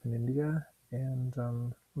ended up in India, and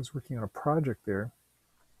was working on a project there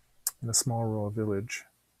in a small rural village.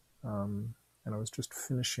 And I was just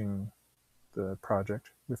finishing the project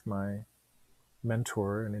with my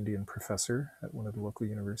mentor, an Indian professor at one of the local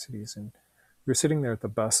universities. And we were sitting there at the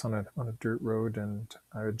bus on a dirt road, and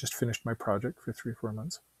I had just finished my project for 3 or 4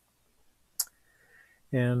 months.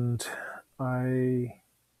 And I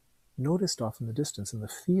noticed off in the distance in the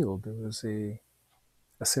field, there was a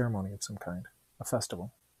ceremony of some kind, a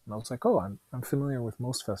festival. And I was like, oh, I'm familiar with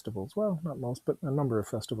most festivals. Well, not most, but a number of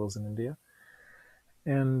festivals in India.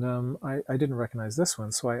 And I didn't recognize this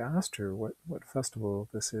one. So I asked her what festival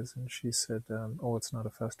this is. And she said, oh, it's not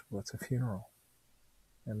a festival, it's a funeral.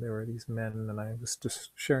 And there were these men, and I was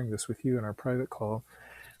just sharing this with you in our private call.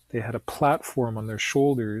 They had a platform on their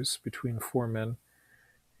shoulders between four men,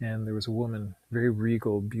 and there was a woman, very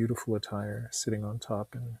regal, beautiful attire, sitting on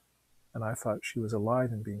top. And I thought she was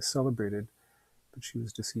alive and being celebrated, but she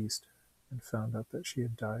was deceased, and found out that she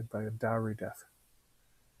had died by a dowry death,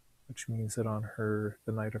 which means that on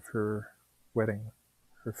the night of her wedding,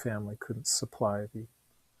 her family couldn't supply the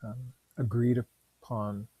agreed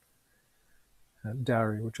upon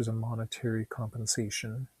dowry, which is a monetary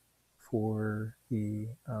compensation for the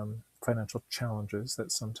financial challenges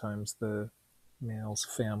that sometimes the male's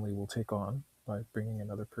family will take on by bringing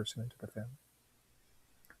another person into the family.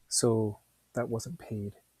 So that wasn't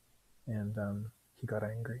paid. and he got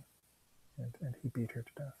angry, and he beat her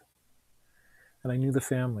to death. And I knew the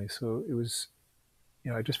family, so it was,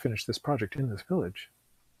 I just finished this project in this village,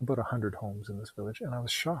 about 100 homes in this village, and I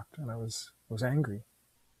was shocked, and I was angry.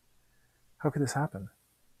 How could this happen?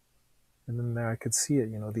 And then there I could see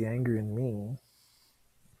it, the anger in me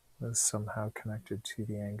was somehow connected to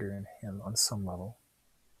the anger in him on some level.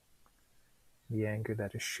 The anger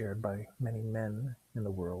that is shared by many men in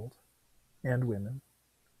the world and women.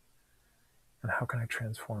 And how can I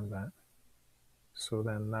transform that? So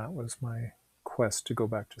then that was my quest to go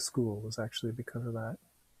back to school, was actually because of that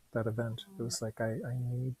event. It was like I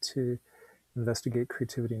need to investigate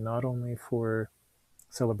creativity not only for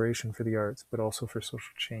celebration for the arts, but also for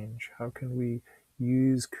social change. How can we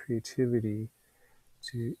use creativity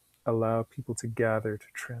to allow people to gather to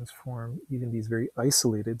transform even these very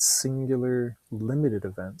isolated, singular, limited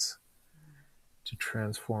events, to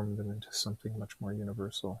transform them into something much more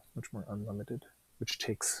universal, much more unlimited, which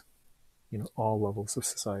takes all levels of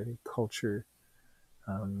society, culture,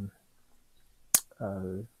 um,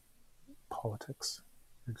 uh, politics,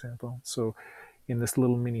 for example. So in this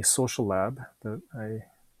little mini social lab that I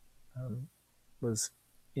was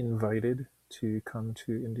invited to come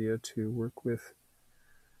to India to work with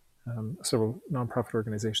several nonprofit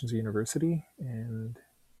organizations at university, and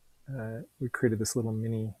we created this little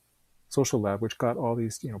mini social lab, which got all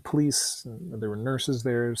these, police, and there were nurses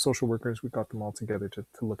there, social workers. We got them all together to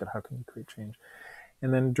look at how can we create change.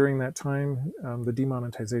 And then during that time, the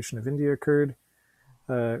demonetization of India occurred,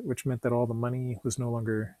 which meant that all the money was no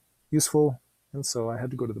longer useful. And so I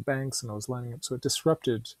had to go to the banks, and I was lining up. So it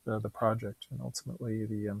disrupted the project. And ultimately,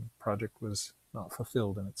 the project was not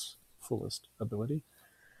fulfilled in its fullest ability.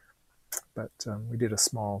 But we did a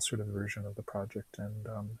small sort of version of the project. And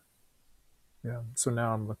yeah, so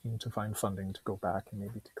now I'm looking to find funding to go back and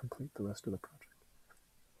maybe to complete the rest of the project.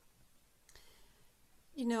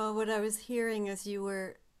 What I was hearing as you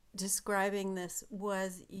were describing this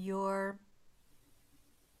was your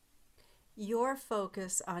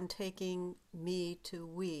focus on taking me to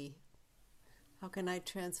we. How can I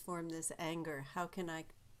transform this anger? How can I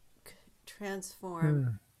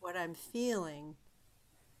transform what I'm feeling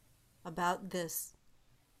about this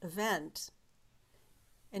event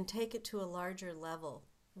and take it to a larger level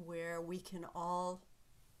where we can all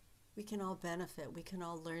benefit, we can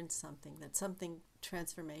all learn something, that something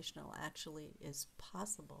transformational actually is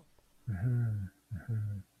possible.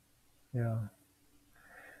 Yeah,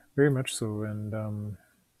 very much so. And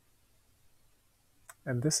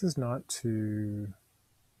this is not to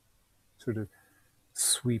sort of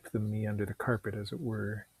sweep the me under the carpet, as it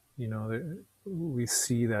were. We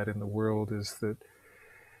see that in the world, is that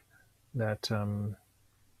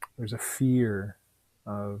there's a fear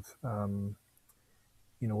of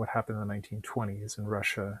what happened in the 1920s in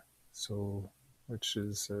Russia, so which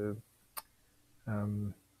is the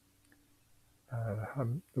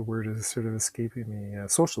word is sort of escaping me,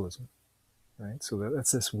 socialism, right? So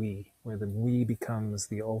that's this we, where the we becomes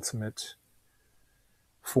the ultimate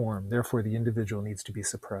form. Therefore, the individual needs to be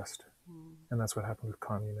suppressed. And that's what happened with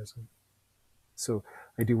communism. So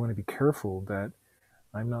I do want to be careful that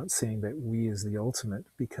I'm not saying that we is the ultimate,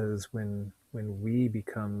 because when we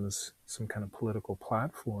becomes some kind of political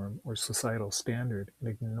platform or societal standard and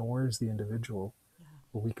ignores the individual,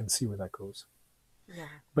 well, we can see where that goes. Yeah.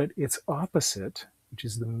 But its opposite, which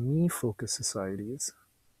is the me-focused societies,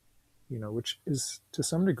 which is to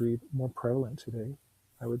some degree more prevalent today,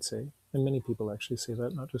 I would say. And many people actually say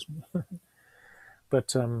that, not just me.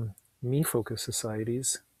 But me-focused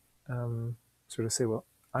societies sort of say, well,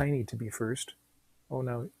 I need to be first. Oh,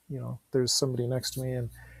 now, there's somebody next to me, and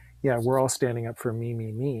yeah, we're all standing up for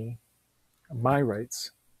me, my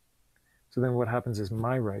rights. So then what happens is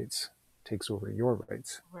my rights takes over your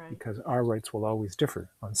rights, Right. because our rights will always differ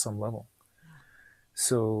on some level.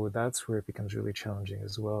 So that's where it becomes really challenging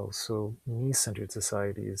as well. So me-centered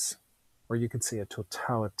societies, or you could say a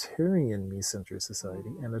totalitarian me-centered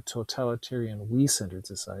society and a totalitarian we-centered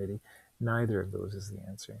society, neither of those is the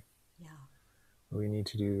answer. Yeah. What we need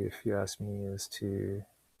to do, if you ask me, is to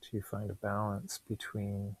find a balance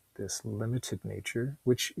between this limited nature,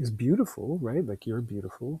 which is beautiful, right? Like, you're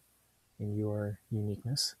beautiful in your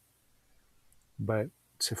uniqueness, but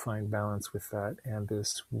to find balance with that and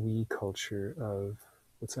this we culture of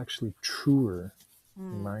what's actually truer,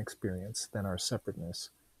 in my experience, than our separateness.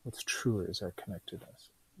 What's truer is our connectedness.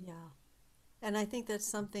 Yeah. And I think that's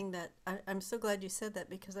something that I'm so glad you said that,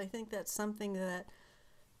 because I think that's something that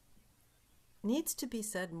needs to be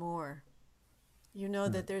said more.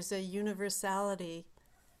 That there's a universality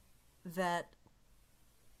that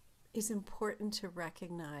is important to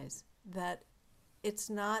recognize, that it's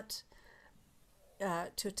not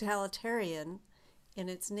totalitarian in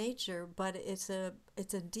its nature, but it's a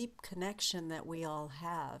deep connection that we all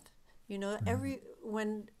have. You know,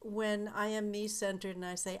 Mm-hmm. when I am me centered and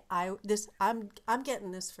I say I'm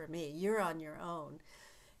getting this for me, you're on your own,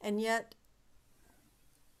 and yet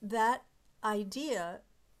that idea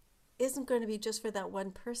isn't going to be just for that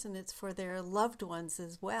one person, it's for their loved ones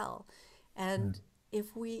as well. And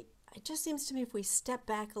if we, it just seems to me if we step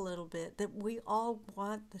back a little bit, that we all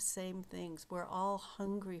want the same things. We're all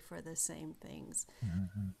hungry for the same things.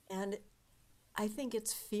 Mm-hmm. And I think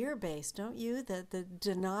it's fear based, don't you? That the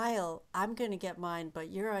denial, I'm going to get mine, but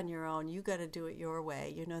you're on your own. You got to do it your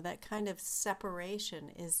way. You know, that kind of separation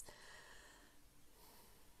is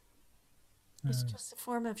Mm. just a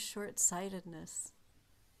form of short sightedness.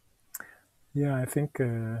 Yeah, I think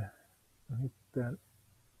that,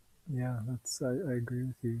 yeah, I agree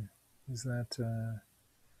with you. Is that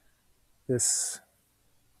this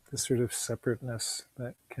this sort of separateness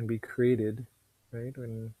that can be created, right?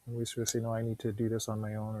 When we sort of say, no, I need to do this on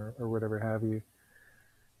my own, or whatever have you,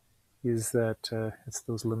 is that it's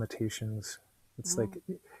those limitations. It's Mm,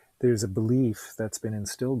 like there's a belief that's been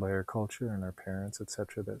instilled by our culture and our parents,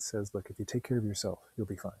 etc., that says, look, if you take care of yourself, you'll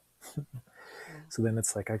be fine. yeah. So then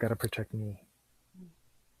it's like, I got to protect me. Mm,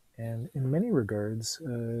 And in many regards,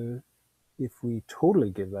 if we totally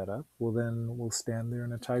give that up, well, then we'll stand there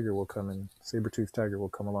and a tiger will come and saber-toothed tiger will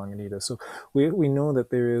come along and eat us. So we know that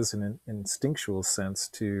there is an instinctual sense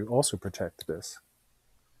to also protect this.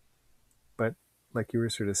 But like you were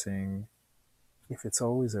sort of saying, if it's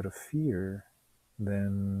always out of fear,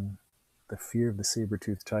 then the fear of the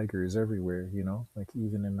saber-toothed tiger is everywhere, like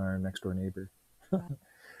even in our next door neighbor right.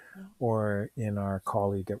 Yeah. or in our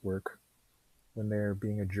colleague at work when they're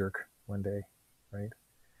being a jerk one day, right?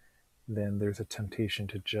 Then there's a temptation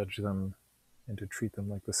to judge them and to treat them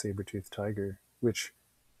like the saber-toothed tiger, which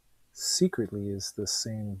secretly is the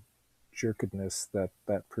same jerkedness that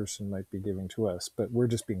that person might be giving to us, but we're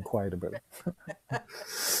just being quiet about it.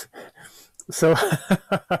 So,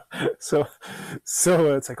 so,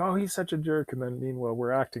 so it's like, oh, he's such a jerk, and then meanwhile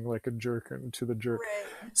we're acting like a jerk to the jerk.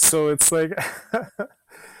 Right. So it's like,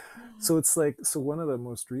 so one of the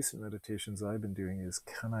most recent meditations I've been doing is,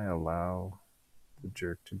 can I allow the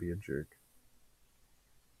jerk to be a jerk?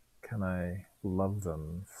 Can I love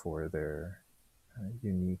them for their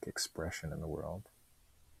unique expression in the world?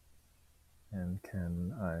 And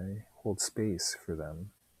can I hold space for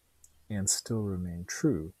them and still remain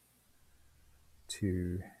true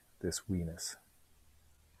to this we-ness,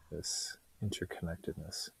 this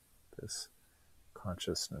interconnectedness, this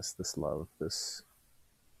consciousness, this love, this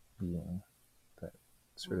being that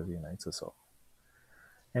sort of unites us all?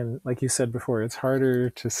 And like you said before, it's harder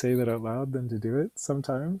to say that out loud than to do it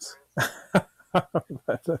sometimes.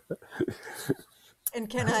 But, And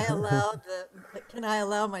can I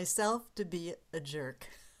allow myself to be a jerk?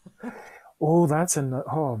 oh,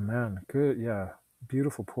 oh man, good, yeah,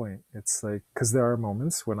 beautiful point. It's like, because there are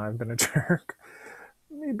moments when I've been a jerk,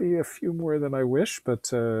 maybe a few more than I wish, but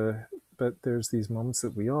there's these moments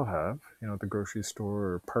that we all have, at the grocery store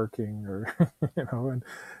or parking or and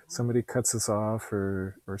somebody cuts us off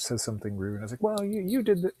or says something rude, and it's like, well, you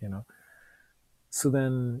did that. So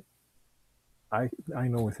then I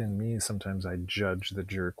know within me sometimes I judge the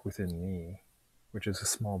jerk within me, which is a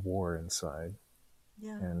small war inside,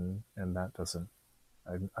 Yeah. and that doesn't.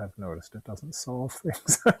 I've noticed it doesn't solve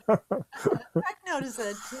things. I noticed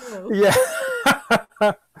that too. Yeah.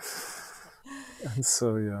 And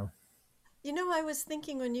so yeah. You know, I was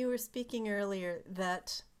thinking when you were speaking earlier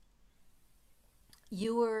that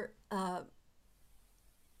you were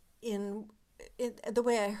in the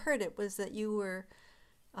way I heard it was that you were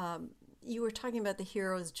talking about the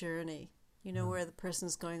hero's journey. You know, where the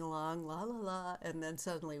person's going along, la la la, and then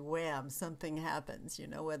suddenly, wham, something happens. You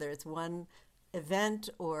know, whether it's one event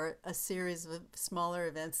or a series of smaller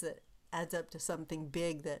events that adds up to something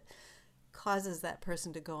big that causes that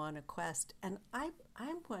person to go on a quest. And I'm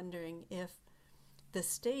wondering if the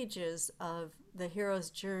stages of the hero's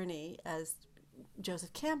journey, as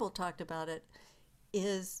Joseph Campbell talked about it,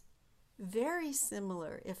 is very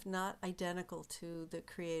similar, if not identical, to the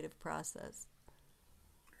creative process.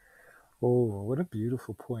 Oh, what a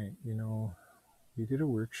beautiful point. We did a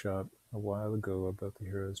workshop a while ago about the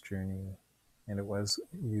hero's journey, and it was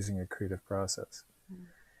using a creative process. Mm.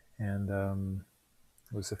 And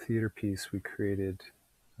it was a theater piece we created.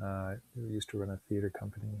 We used to run a theater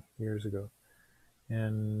company years ago.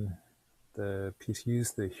 And the piece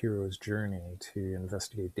used the hero's journey to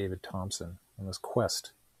investigate David Thompson on his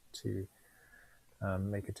quest to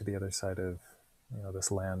make it to the other side of this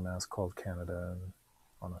landmass called Canada and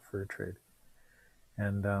on a fur trade.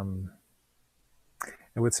 And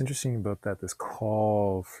And what's interesting about that, this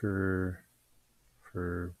call for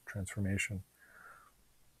transformation,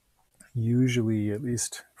 usually, at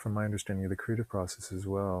least from my understanding of the creative process as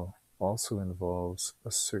well, also involves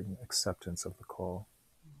a certain acceptance of the call.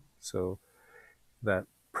 So that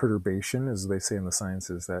perturbation, as they say in the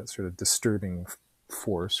sciences, that sort of disturbing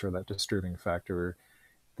force or that disturbing factor, where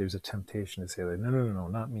there's a temptation to say like, no, no, no, no,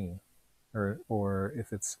 not me. Or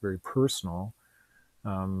if it's very personal,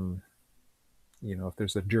 um, if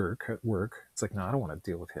there's a jerk at work, it's like, no, I don't want to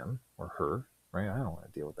deal with him or her, right? I don't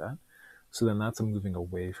want to deal with that. So then that's a moving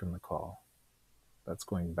away from the call. That's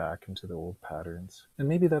going back into the old patterns. And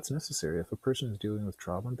maybe that's necessary. If a person is dealing with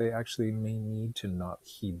trauma, they actually may need to not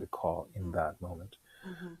heed the call in that moment.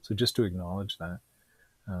 Mm-hmm. So just to acknowledge that.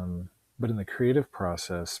 But in the creative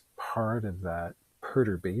process, part of that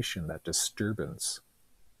perturbation, that disturbance,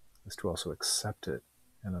 is to also accept it.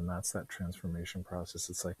 And then that's that transformation process.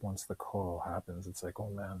 It's like once the call happens, it's like,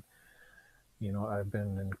 oh man, I've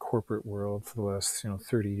been in corporate world for the last,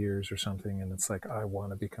 30 years or something. And it's like, I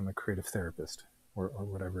want to become a creative therapist or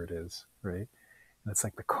whatever it is, right? And it's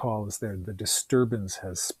like the call is there. The disturbance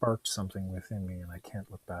has sparked something within me and I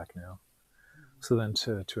can't look back now. So then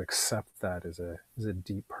to accept that is a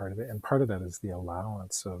deep part of it. And part of that is the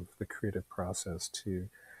allowance of the creative process to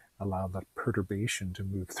allow that perturbation to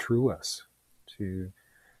move through us, to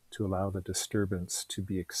allow the disturbance to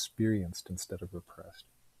be experienced instead of repressed,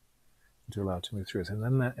 to allow it to move through us. And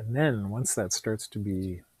then once that starts to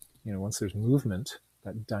be, once there's movement,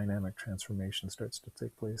 that dynamic transformation starts to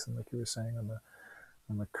take place. And like you were saying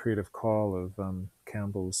on the creative call of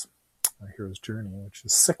Campbell's Hero's Journey, which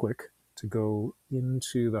is cyclic, to go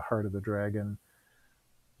into the heart of the dragon,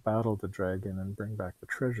 battle the dragon, and bring back the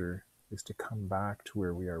treasure, is to come back to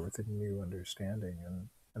where we are with a new understanding.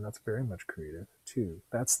 And that's very much creative too.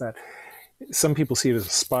 That's that. Some people see it as a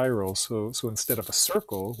spiral. So instead of a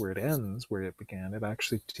circle where it ends, where it began, it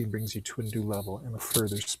actually brings you to a new level and a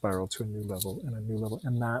further spiral to a new level and a new level.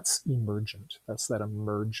 And that's emergent. That's that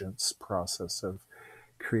emergence process of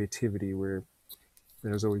creativity where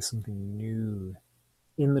there's always something new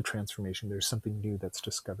in the transformation. There's something new that's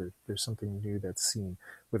discovered. There's something new that's seen,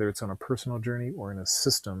 whether it's on a personal journey or in a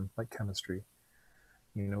system like chemistry.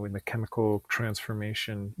 In the chemical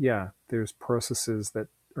transformation, yeah, there's processes that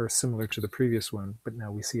are similar to the previous one, but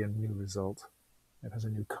now we see a new result. It has a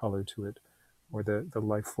new color to it, or the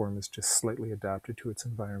life form is just slightly adapted to its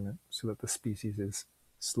environment so that the species is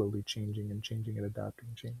slowly changing and changing and adapting,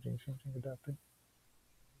 changing, adapting.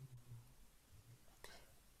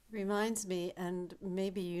 Reminds me, and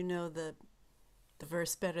maybe you know the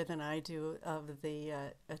verse better than I do, of the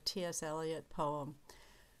a T.S. Eliot poem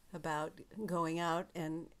about going out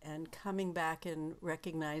and coming back and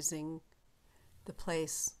recognizing the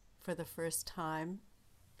place for the first time,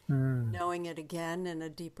 knowing it again in a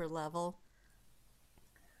deeper level.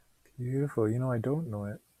 Beautiful. I don't know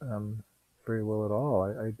it very well at all.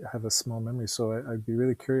 I have a small memory, so I'd be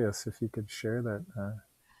really curious if you could share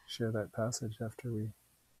that passage after we.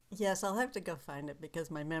 Yes, I'll have to go find it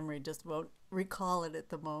because my memory just won't recall it at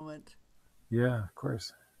the moment. Yeah, of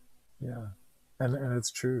course. Yeah, and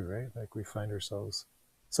it's true, right? Like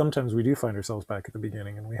sometimes we do find ourselves back at the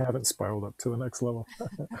beginning, and we haven't spiraled up to the next level.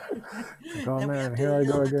 Like, oh Then we man, have here to I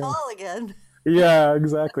go yield the again. call again. Yeah,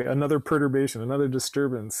 exactly. Another perturbation, another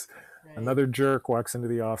disturbance, Right. another jerk walks into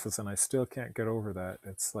the office, and I still can't get over that.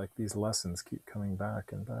 It's like these lessons keep coming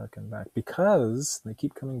back and back and back because they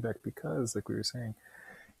keep coming back because, like we were saying,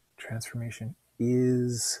 transformation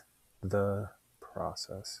is the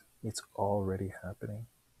process. It's already happening.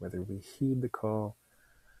 Whether we heed the call,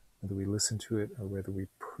 whether we listen to it, or whether we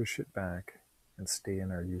push it back and stay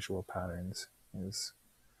in our usual patterns is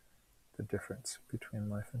the difference between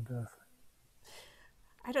life and death.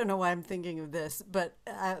 I don't know why I'm thinking of this, but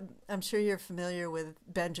I'm sure you're familiar with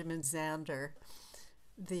Benjamin Zander,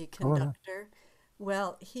 the Oh, no. conductor.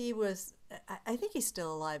 Well, he was, I think he's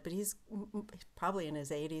still alive, but he's probably in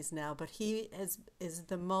his 80s now, but is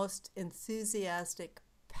the most enthusiastic,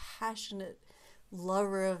 passionate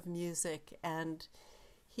lover of music. And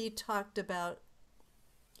he talked about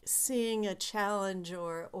seeing a challenge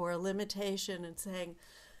or a limitation and saying,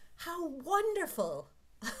 how wonderful.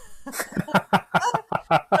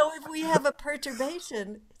 So if we have a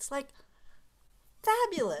perturbation, it's like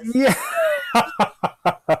fabulous. Yeah.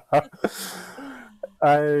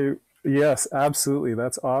 I Yes, absolutely.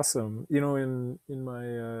 That's awesome. In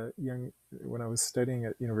my young when I was studying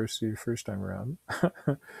at university the first time around,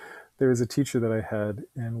 there was a teacher that I had,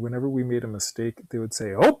 and whenever we made a mistake, they would say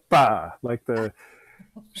 "Opa!" like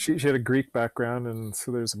She had a Greek background, and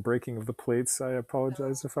so there's a breaking of the plates. I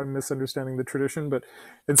apologize if I'm misunderstanding the tradition, but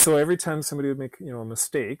and so every time somebody would make a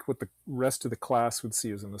mistake, what the rest of the class would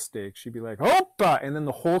see as a mistake, she'd be like "Opa," and then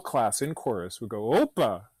the whole class in chorus would go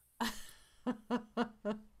 "Opa,"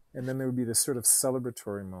 and then there would be this sort of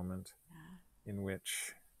celebratory moment in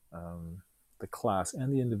which the class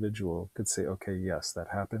and the individual could say, "Okay, yes, that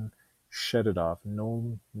happened. Shed it off.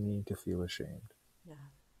 No need to feel ashamed. Yeah.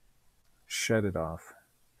 Shed it off."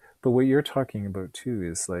 But what you're talking about too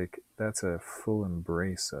is like that's a full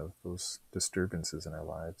embrace of those disturbances in our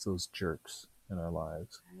lives, those jerks in our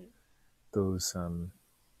lives, Right. those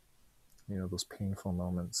those painful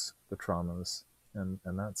moments, the traumas, and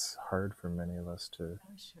that's hard for many of us Oh,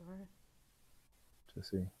 sure. to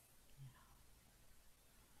see.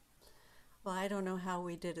 Well, I don't know how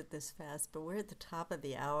we did it this fast, but we're at the top of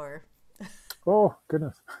the hour. Oh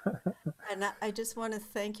goodness. And I just want to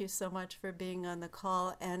thank you so much for being on the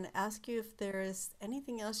call and ask you if there is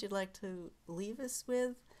anything else you'd like to leave us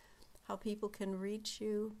with, how people can reach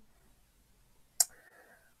you,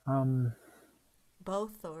 Um,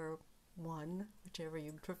 both or one, whichever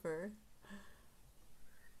you prefer.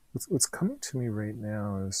 what's coming to me right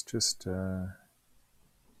now is just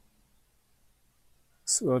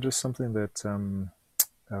just something that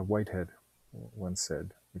Whitehead once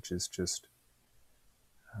said, which is just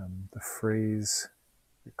the phrase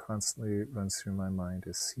that constantly runs through my mind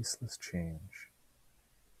is ceaseless change.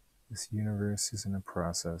 This universe is in a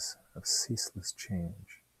process of ceaseless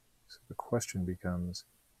change. So the question becomes,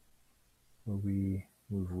 will we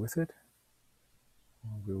move with it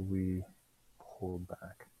or will we hold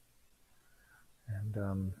back?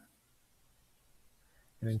 And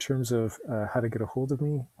in terms of how to get a hold of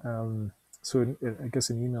me, I guess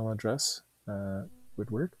an email address would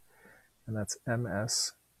work, and that's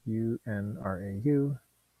msunrau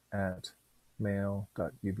at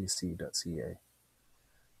mail.ubc.ca.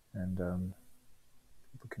 And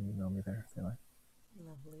people can email me there if they like.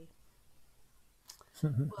 Lovely.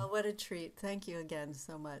 Well, what a treat. Thank you again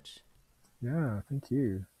so much. Yeah, thank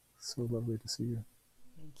you. So lovely to see you.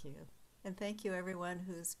 Thank you. And thank you, everyone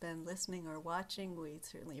who's been listening or watching. We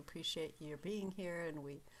certainly appreciate your being here, and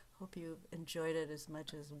we hope you've enjoyed it as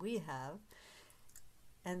much as we have.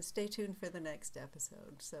 And stay tuned for the next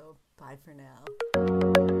episode. So, bye for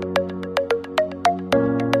now.